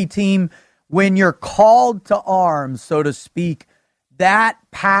hockey team, when you're called to arms, so to speak, that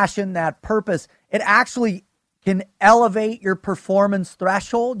passion, that purpose, it actually can elevate your performance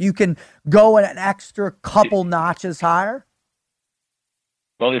threshold? You can go an extra couple notches higher?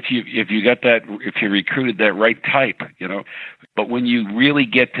 Well, if you got that, if you recruited that right type, but when you really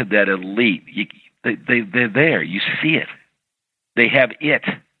get to that elite, they're there. You see it. They have it.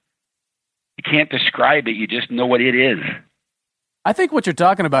 You can't describe it. You just know what it is. I think what you're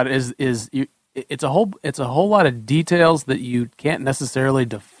talking about is it's a whole lot of details that you can't necessarily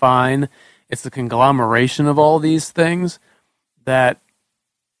define. It's the conglomeration of all these things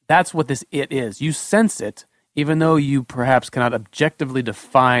that's what this it is. You sense it, even though you perhaps cannot objectively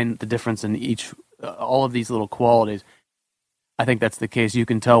define the difference in each all of these little qualities. I think that's the case. You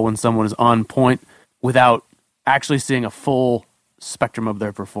can tell when someone is on point without actually seeing a full spectrum of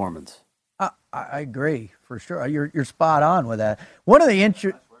their performance. I agree for sure. You're spot on with that. One of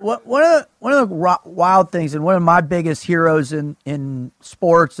the wild things, and one of my biggest heroes in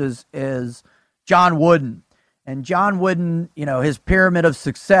sports is John Wooden. And John Wooden, his pyramid of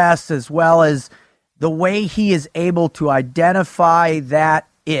success, as well as the way he is able to identify that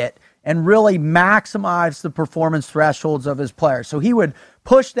it and really maximize the performance thresholds of his players. So he would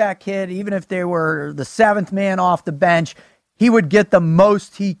push that kid, even if they were the seventh man off the bench, he would get the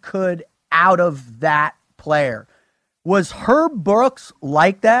most he could out of that player. Was Herb Brooks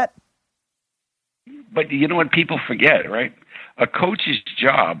like that? But you know what people forget, right? A coach's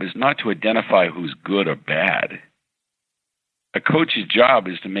job is not to identify who's good or bad. A coach's job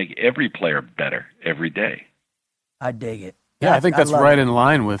is to make every player better every day. I dig it. Yeah, I think that's right in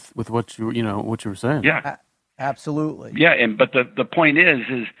line with what you were saying. Yeah. Absolutely. Yeah, but the point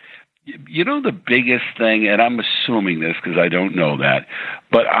is the biggest thing, and I'm assuming this because I don't know that,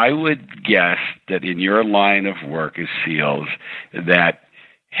 but I would guess that in your line of work as SEALs, that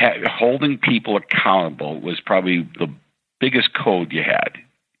holding people accountable was probably the biggest code you had.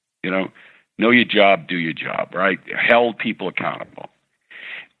 Know your job, do your job, right? Held people accountable.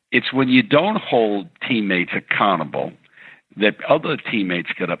 It's when you don't hold teammates accountable that other teammates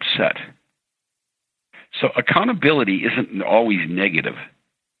get upset. So accountability isn't always negative.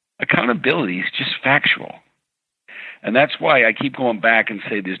 Accountability is just factual. And that's why I keep going back and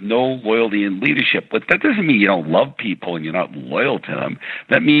say there's no loyalty in leadership. But that doesn't mean you don't love people and you're not loyal to them.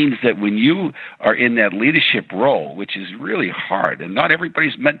 That means that when you are in that leadership role, which is really hard, and not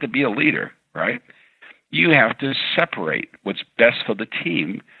everybody's meant to be a leader, right? You have to separate what's best for the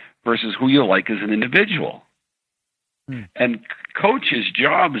team versus who you like as an individual. And coaches'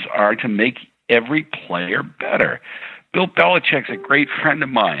 jobs are to make every player better. Bill Belichick's a great friend of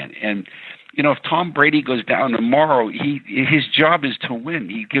mine, and if Tom Brady goes down tomorrow, his job is to win.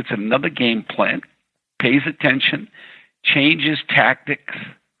 He gets another game plan, pays attention, changes tactics,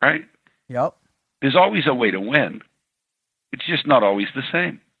 right? Yep. There's always a way to win. It's just not always the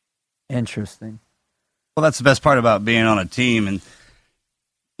same. Interesting. Well, that's the best part about being on a team, and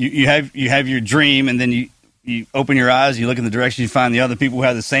you have your dream, and then you open your eyes, you look in the direction, you find the other people who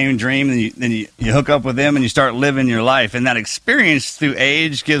have the same dream, and then you hook up with them and you start living your life. And that experience through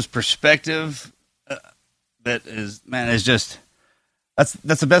age gives perspective. That's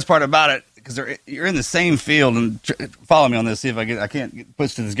the best part about it, because you're in the same field. And follow me on this, see if I can't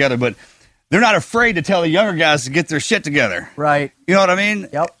put this together, but they're not afraid to tell the younger guys to get their shit together. Right. You know what I mean?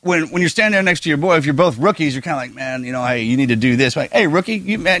 Yep. When you're standing there next to your boy, if you're both rookies, you're kind of like, man, hey, you need to do this. Like, hey, rookie,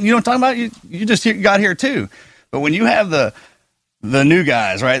 you know what I'm talking about? You just got here too. But when you have the new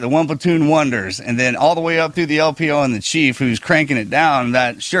guys, right, the one platoon wonders, and then all the way up through the LPO and the chief who's cranking it down,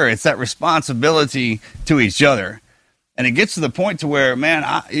 it's that responsibility to each other. And it gets to the point to where,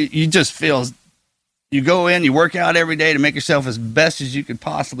 man, you just feel. You go in, you work out every day to make yourself as best as you could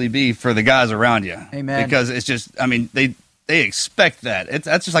possibly be for the guys around you. Amen. Because it's just, they expect that.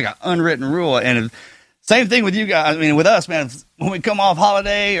 That's just like an unwritten rule. And same thing with you guys. with us, man, when we come off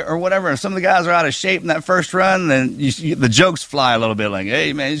holiday or whatever, if some of the guys are out of shape in that first run, then the jokes fly a little bit like,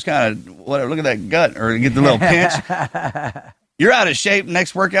 hey, man, you just kind of, whatever, look at that gut, or get the little pinch. You're out of shape.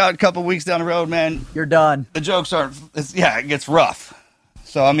 Next workout, a couple weeks down the road, man. You're done. The jokes it gets rough.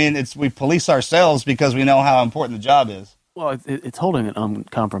 So, we police ourselves because we know how important the job is. Well, it's holding an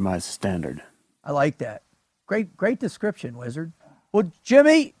uncompromised standard. I like that. Great description, Wizard. Well,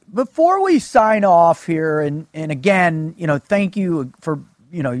 Jimmy, before we sign off here, and again, thank you for,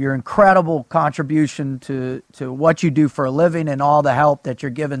 your incredible contribution to what you do for a living and all the help that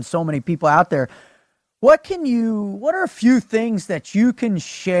you're giving so many people out there. What are a few things that you can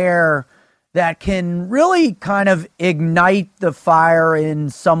share that can really kind of ignite the fire in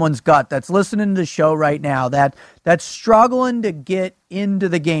someone's gut that's listening to the show right now, that's struggling to get into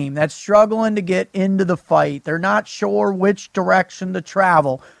the game, that's struggling to get into the fight? They're not sure which direction to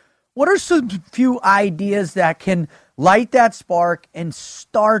travel. What are some few ideas that can light that spark and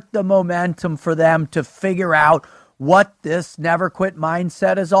start the momentum for them to figure out what this never quit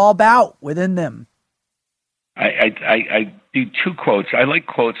mindset is all about within them? I do two quotes. I like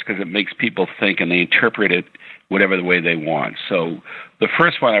quotes because it makes people think and they interpret it whatever the way they want. So the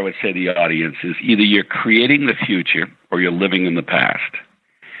first one I would say to the audience is either you're creating the future or you're living in the past.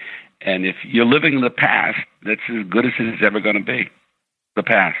 And if you're living in the past, that's as good as it's ever going to be, the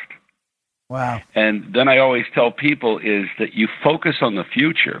past. Wow. And then I always tell people is that you focus on the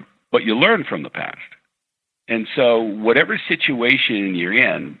future, but you learn from the past. And so whatever situation you're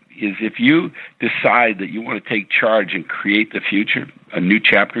in is if you decide that you want to take charge and create the future, a new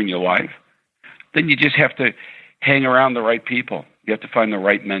chapter in your life, then you just have to hang around the right people. You have to find the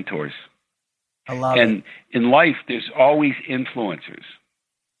right mentors. I love it. And in life, there's always influencers,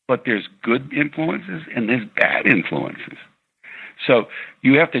 but there's good influences and there's bad influences. So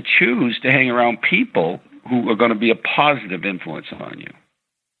you have to choose to hang around people who are going to be a positive influence on you.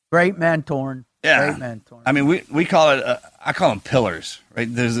 Great mentoring. Yeah. Great mentor. We call it, I call them pillars, right?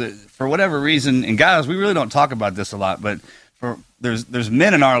 For whatever reason, and guys, we really don't talk about this a lot, but there's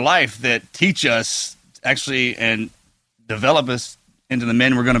men in our life that teach us actually and develop us into the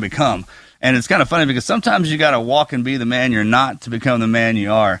men we're going to become. And it's kind of funny because sometimes you got to walk and be the man you're not to become the man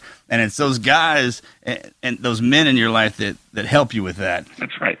you are. And it's those guys and those men in your life that help you with that.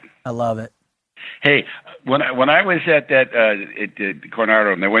 That's right. I love it. Hey, when I was at that at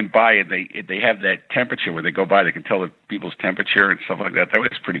Coronado, and they went by and they have that temperature where they go by, they can tell the people's temperature and stuff like that. That was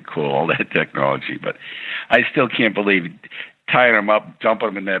pretty cool, all that technology. But I still can't believe tying them up, dumping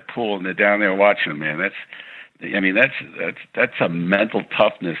them in that pool, and they're down there watching them. Man, that's a mental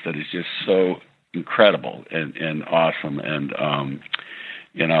toughness that is just so incredible and awesome. And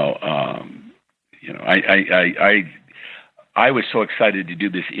I was so excited to do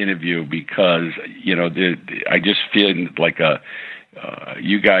this interview because, I just feel like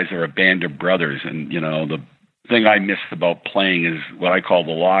you guys are a band of brothers. And, the thing I miss about playing is what I call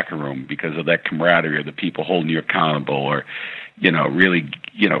the locker room, because of that camaraderie of the people holding you accountable or, really,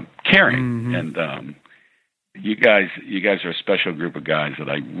 caring. Mm-hmm. And you guys are a special group of guys that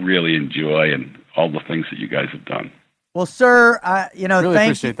I really enjoy, and all the things that you guys have done. Well, sir, really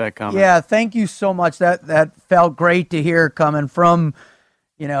appreciate that comment. Yeah, thank you so much. That felt great to hear coming from,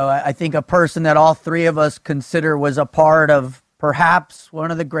 I think a person that all three of us consider was a part of perhaps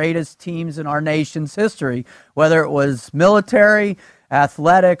one of the greatest teams in our nation's history, whether it was military,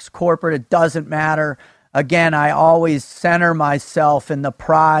 athletics, corporate, it doesn't matter. Again, I always center myself in the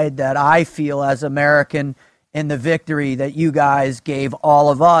pride that I feel as American in the victory that you guys gave all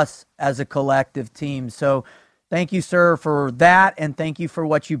of us as a collective team. So thank you, sir, for that, and thank you for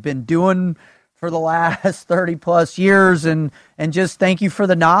what you've been doing for the last 30-plus years, and just thank you for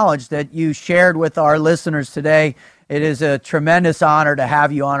the knowledge that you shared with our listeners today. It is a tremendous honor to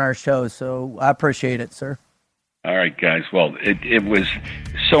have you on our show, so I appreciate it, sir. All right, guys. Well, it was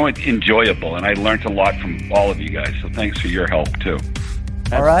so enjoyable, and I learned a lot from all of you guys, so thanks for your help, too.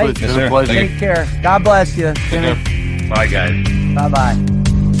 All right. It's been a pleasure. Take care. God bless you, Jimmy. Bye, guys. Bye-bye.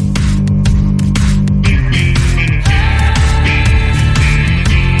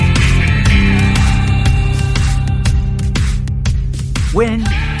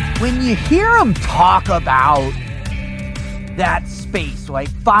 When you hear him talk about that space, like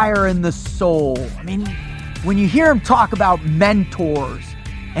fire in the soul, I mean, when you hear him talk about mentors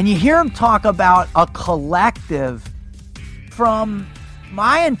and you hear him talk about a collective, from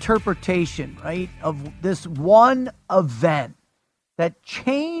my interpretation, right, of this one event that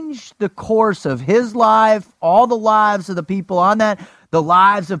changed the course of his life, all the lives of the people on that, the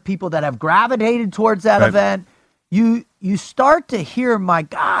lives of people that have gravitated towards that event, you start to hear, my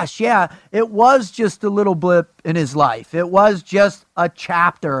gosh, yeah, it was just a little blip in his life. It was just a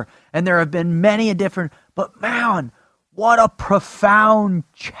chapter, and there have been many a different, but man, what a profound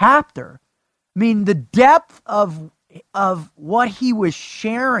chapter. I mean, the depth of what he was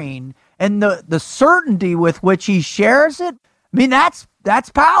sharing and the certainty with which he shares it, I mean, that's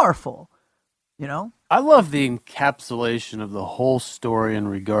powerful, I love the encapsulation of the whole story in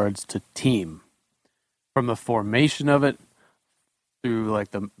regards to team. From the formation of it through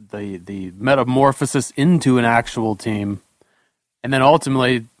like the metamorphosis into an actual team, and then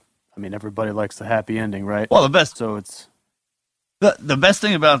ultimately, I mean, everybody likes the happy ending, right? Well, the best. So it's the best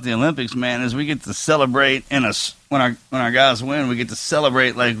thing about the Olympics, man, is we get to celebrate when our guys win. We get to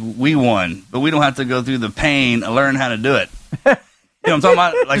celebrate like we won, but we don't have to go through the pain and learn how to do it. You know what I'm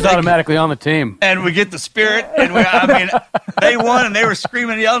talking about? Like he's automatically on the team. And we get the spirit. And they won and they were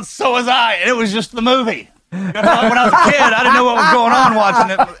screaming and yelling, so was I. And it was just the movie. When I was a kid, I didn't know what was going on watching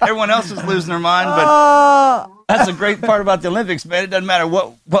it. Everyone else was losing their mind. But that's the great part about the Olympics, man. It doesn't matter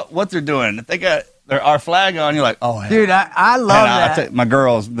what they're doing. If they got our flag on, you're like, oh, dude, I love that. My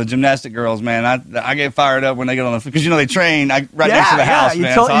girls, the gymnastic girls, man, I get fired up when they get on the, because they train right next to the house,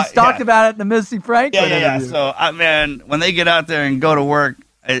 man. You talked about it in the Missy Franklin interview. So when they get out there and go to work,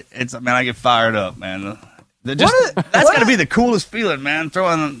 I get fired up, man. That's got to be the coolest feeling, man.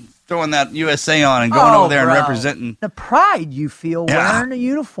 Throwing that USA on and going over there and representing the pride you feel wearing a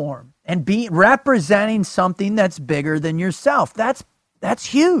uniform and representing something that's bigger than yourself. That's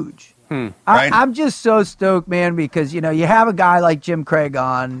huge. Right. I'm just so stoked, man, because, you have a guy like Jim Craig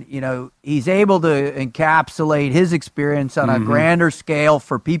on, he's able to encapsulate his experience on a grander scale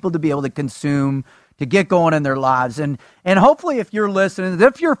for people to be able to consume, to get going in their lives. And hopefully if you're listening,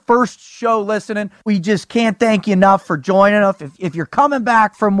 if your first show listening, we just can't thank you enough for joining us. If you're coming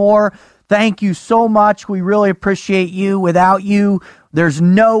back for more, thank you so much. We really appreciate you. Without you, there's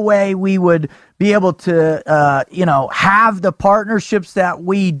no way we would be able to, have the partnerships that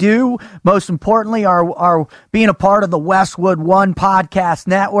we do. Most importantly, our being a part of the Westwood One podcast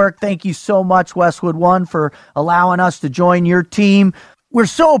network. Thank you so much, Westwood One, for allowing us to join your team. We're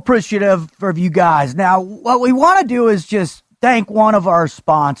so appreciative of you guys. Now, what we want to do is just thank one of our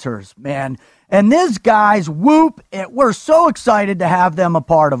sponsors, man. And this guy's Whoop, we're so excited to have them a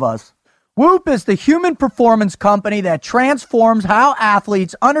part of us. Whoop is the human performance company that transforms how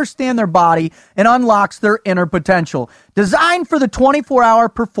athletes understand their body and unlocks their inner potential. Designed for the 24-hour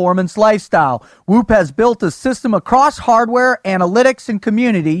performance lifestyle, Whoop has built a system across hardware, analytics, and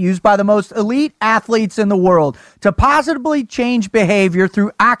community used by the most elite athletes in the world to positively change behavior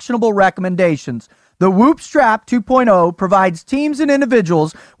through actionable recommendations. The Whoop Strap 2.0 provides teams and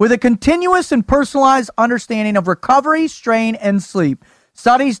individuals with a continuous and personalized understanding of recovery, strain, and sleep.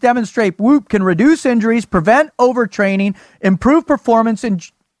 Studies demonstrate Whoop can reduce injuries, prevent overtraining, improve performance,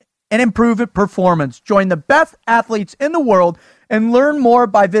 and improve performance. Join the best athletes in the world and learn more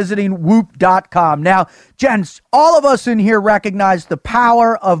by visiting Whoop.com. Now, gents, all of us in here recognize the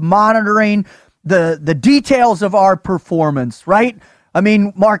power of monitoring the details of our performance, right? I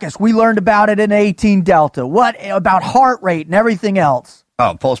mean, Marcus, we learned about it in 18 Delta. What about heart rate and everything else?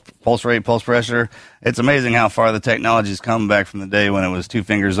 Oh, pulse rate, pulse pressure. It's amazing how far the technology's come back from the day when it was two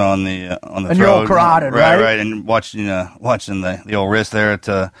fingers on the and your old carotid, right? Right, and watching the old wrist there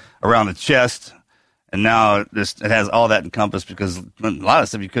to around the chest, and now it has all that encompassed because a lot of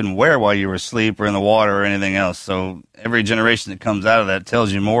stuff you couldn't wear while you were asleep or in the water or anything else. So every generation that comes out of that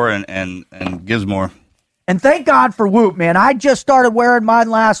tells you more and gives more. And thank God for Whoop, man. I just started wearing mine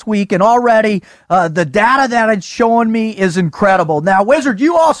last week, and already the data that it's showing me is incredible. Now, Wizard,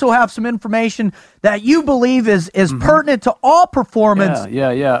 you also have some information that you believe is pertinent to all performance.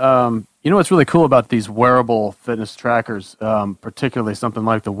 Yeah. You know what's really cool about these wearable fitness trackers, particularly something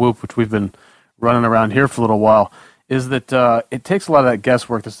like the Whoop, which we've been running around here for a little while, is that it takes a lot of that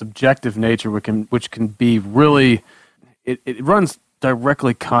guesswork, the subjective nature, which can be really, it runs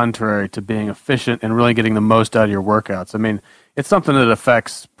directly contrary to being efficient and really getting the most out of your workouts. I mean, it's something that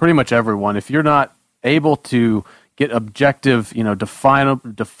affects pretty much everyone. If you're not able to get objective,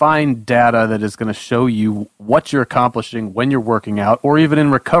 defined data that is going to show you what you're accomplishing when you're working out, or even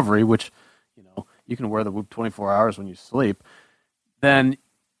in recovery, which, you can wear the Whoop 24 hours when you sleep, then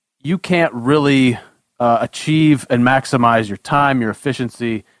you can't really achieve and maximize your time, your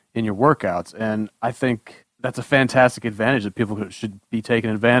efficiency in your workouts. And I think that's a fantastic advantage that people should be taking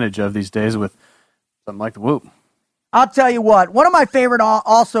advantage of these days with something like the Whoop. I'll tell you what, one of my favorite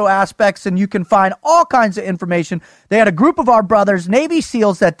also aspects, and you can find all kinds of information. They had a group of our brothers, Navy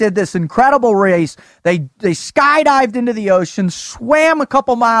SEALs, that did this incredible race. They skydived into the ocean, swam a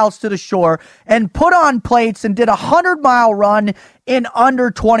couple miles to the shore, and put on plates and did a 100-mile run in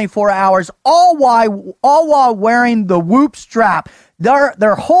under 24 hours, all while wearing the Whoop strap.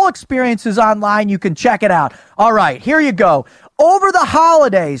 Their whole experience is online. You can check it out. All right, here you go. Over the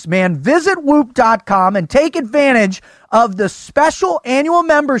holidays, man, visit Whoop.com and take advantage of the special annual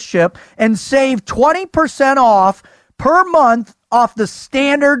membership and save 20% off per month off the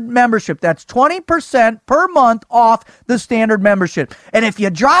standard membership. That's 20% per month off the standard membership. And if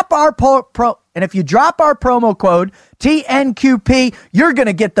you drop our promo code TNQP, you're going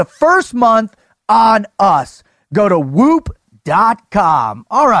to get the first month on us. Go to Whoop.com.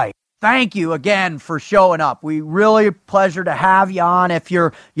 All right. Thank you again for showing up. We really pleasure to have you on. If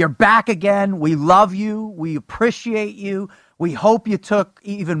you're back again, we love you. We appreciate you. We hope you took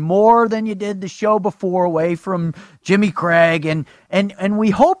even more than you did the show before away from Jimmy Craig. And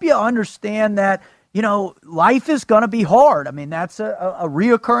we hope you understand that, life is going to be hard. I mean, that's a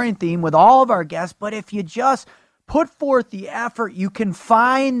reoccurring theme with all of our guests. But if you just put forth the effort, you can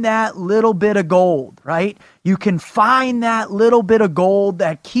find that little bit of gold, right? You can find that little bit of gold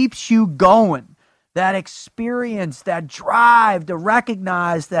that keeps you going, that experience, that drive to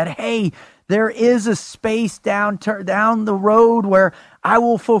recognize that, hey, there is a space down the road where I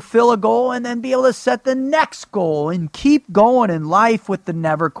will fulfill a goal and then be able to set the next goal and keep going in life with the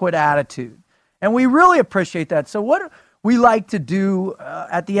never quit attitude. And we really appreciate that. So what we like to do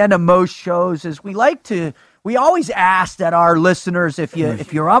at the end of most shows is we always ask that our listeners, if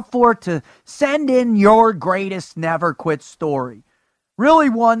you're up for it, to send in your greatest never quit story. Really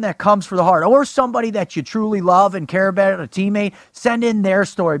one that comes from the heart, or somebody that you truly love and care about, a teammate, send in their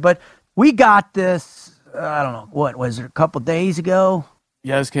story. But we got this, I don't know, what was it, a couple days ago?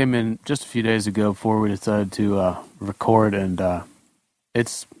 Yeah, this came in just a few days ago before we decided to record, and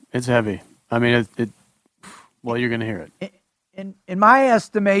it's heavy. I mean, well, you're going to hear it. In my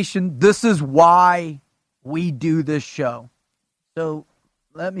estimation, this is why we do this show. So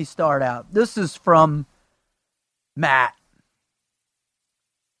let me start out. This is from Matt.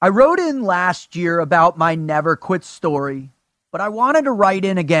 I wrote in last year about my never quit story, but I wanted to write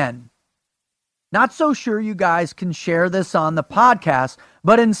in again. Not so sure you guys can share this on the podcast,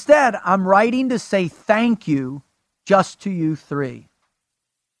 but instead I'm writing to say thank you just to you three.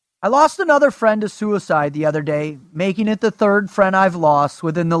 I lost another friend to suicide the other day, making it the third friend I've lost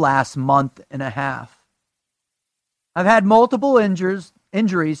within the last month and a half. I've had multiple injuries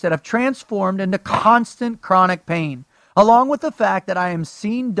that have transformed into constant chronic pain, along with the fact that I am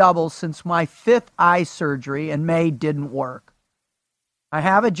seeing double since my 5th eye surgery in May didn't work. I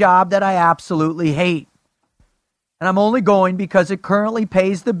have a job that I absolutely hate, and I'm only going because it currently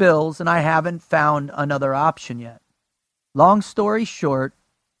pays the bills and I haven't found another option yet. Long story short,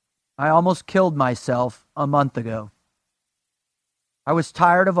 I almost killed myself a month ago. I was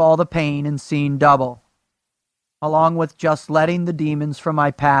tired of all the pain and seeing double, along with just letting the demons from my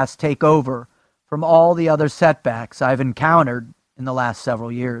past take over from all the other setbacks I've encountered in the last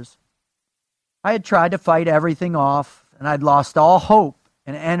several years. I had tried to fight everything off, and I'd lost all hope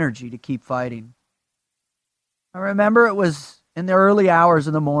and energy to keep fighting. I remember it was in the early hours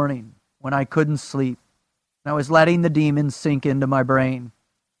of the morning when I couldn't sleep, and I was letting the demons sink into my brain.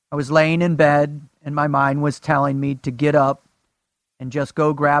 I was laying in bed, and my mind was telling me to get up and just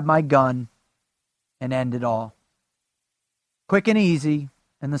go grab my gun and end it all. Quick and easy,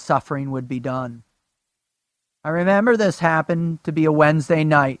 and the suffering would be done. I remember this happened to be a Wednesday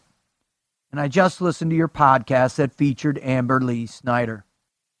night, and I just listened to your podcast that featured Amber Lee Snyder.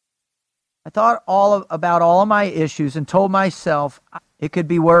 I thought about all of my issues and told myself it could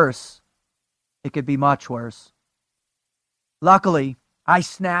be worse. It could be much worse. Luckily, I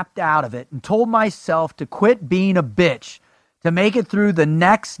snapped out of it and told myself to quit being a bitch, to make it through the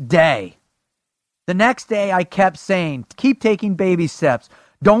next day. The next day I kept saying, keep taking baby steps.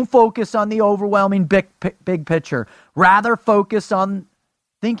 Don't focus on the overwhelming big picture. Rather focus on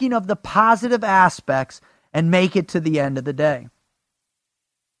thinking of the positive aspects and make it to the end of the day.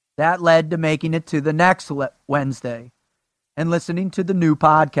 That led to making it to the next Wednesday and listening to the new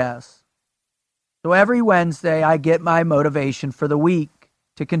podcast. So every Wednesday, I get my motivation for the week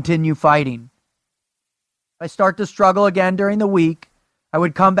to continue fighting. If I start to struggle again during the week, I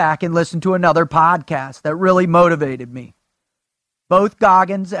would come back and listen to another podcast that really motivated me. Both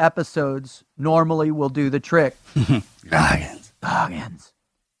Goggins episodes normally will do the trick. Goggins.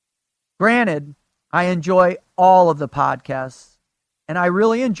 Granted, I enjoy all of the podcasts, and I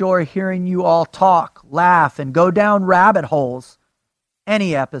really enjoy hearing you all talk, laugh, and go down rabbit holes.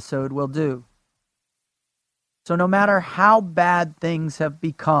 Any episode will do. So no matter how bad things have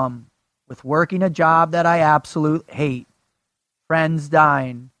become with working a job that I absolutely hate, friends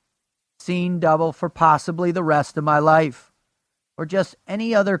dying, seeing double for possibly the rest of my life, or just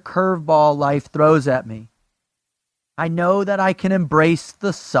any other curveball life throws at me, I know that I can embrace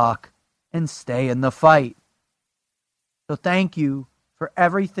the suck and stay in the fight. So thank you for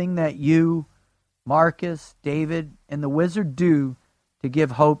everything that you, Marcus, David, and the Wizard do to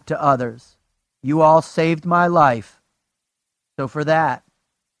give hope to others. You all saved my life. So for that,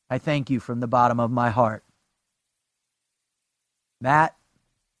 I thank you from the bottom of my heart. Matt,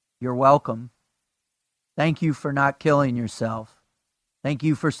 you're welcome. Thank you for not killing yourself. Thank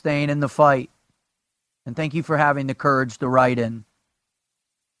you for staying in the fight. And thank you for having the courage to write in.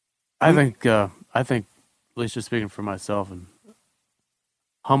 I think, at least just speaking for myself, and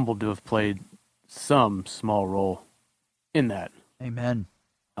humbled to have played some small role in that. Amen.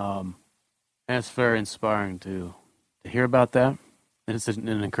 And it's very inspiring to hear about that. And it's an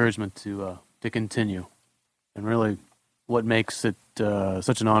encouragement to continue. And really, what makes it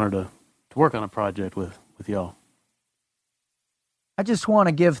such an honor to work on a project with y'all. I just want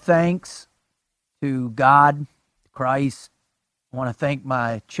to give thanks to God, Christ. I want to thank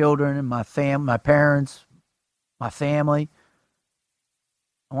my children and my parents, my family.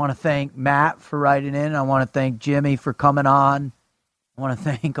 I want to thank Matt for writing in. I want to thank Jimmy for coming on. I want to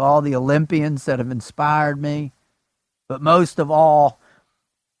thank all the Olympians that have inspired me. But most of all,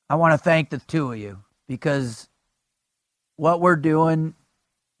 I want to thank the two of you, because what we're doing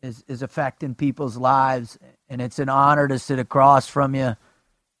is affecting people's lives, and it's an honor to sit across from you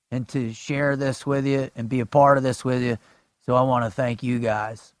and to share this with you and be a part of this with you. So I want to thank you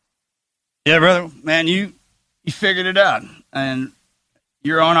guys. Yeah, brother, man, you figured it out, and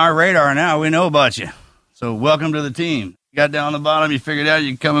you're on our radar now. We know about you. So welcome to the team. You got down on the bottom, you figured out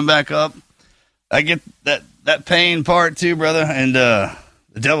you're coming back up. I get that pain part too, brother, and the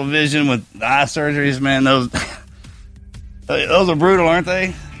double vision with the eye surgeries, man, those are brutal, aren't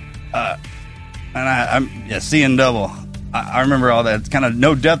they? And I'm seeing double. I remember all that. It's kind of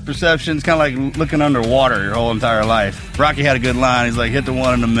no depth perception. It's kind of like looking underwater your whole entire life. Rocky had a good line. He's like, hit the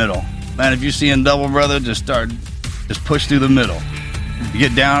one in the middle. Man, if you're seeing double, brother, just push through the middle. You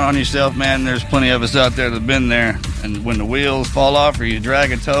get down on yourself, man. There's plenty of us out there that have been there. And when the wheels fall off or you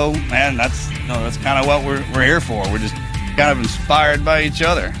drag a toe, man, that's kind of what we're here for. We're just kind of inspired by each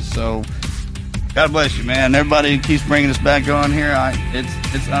other. So God bless you, man. Everybody keeps bringing us back on here.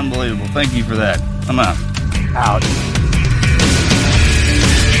 It's unbelievable. Thank you for that. I'm out. Out.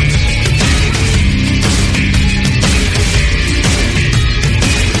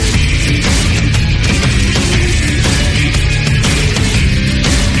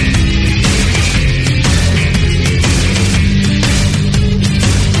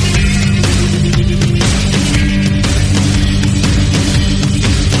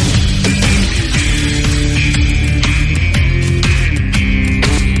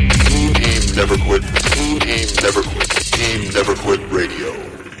 Never Quit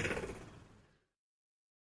Radio.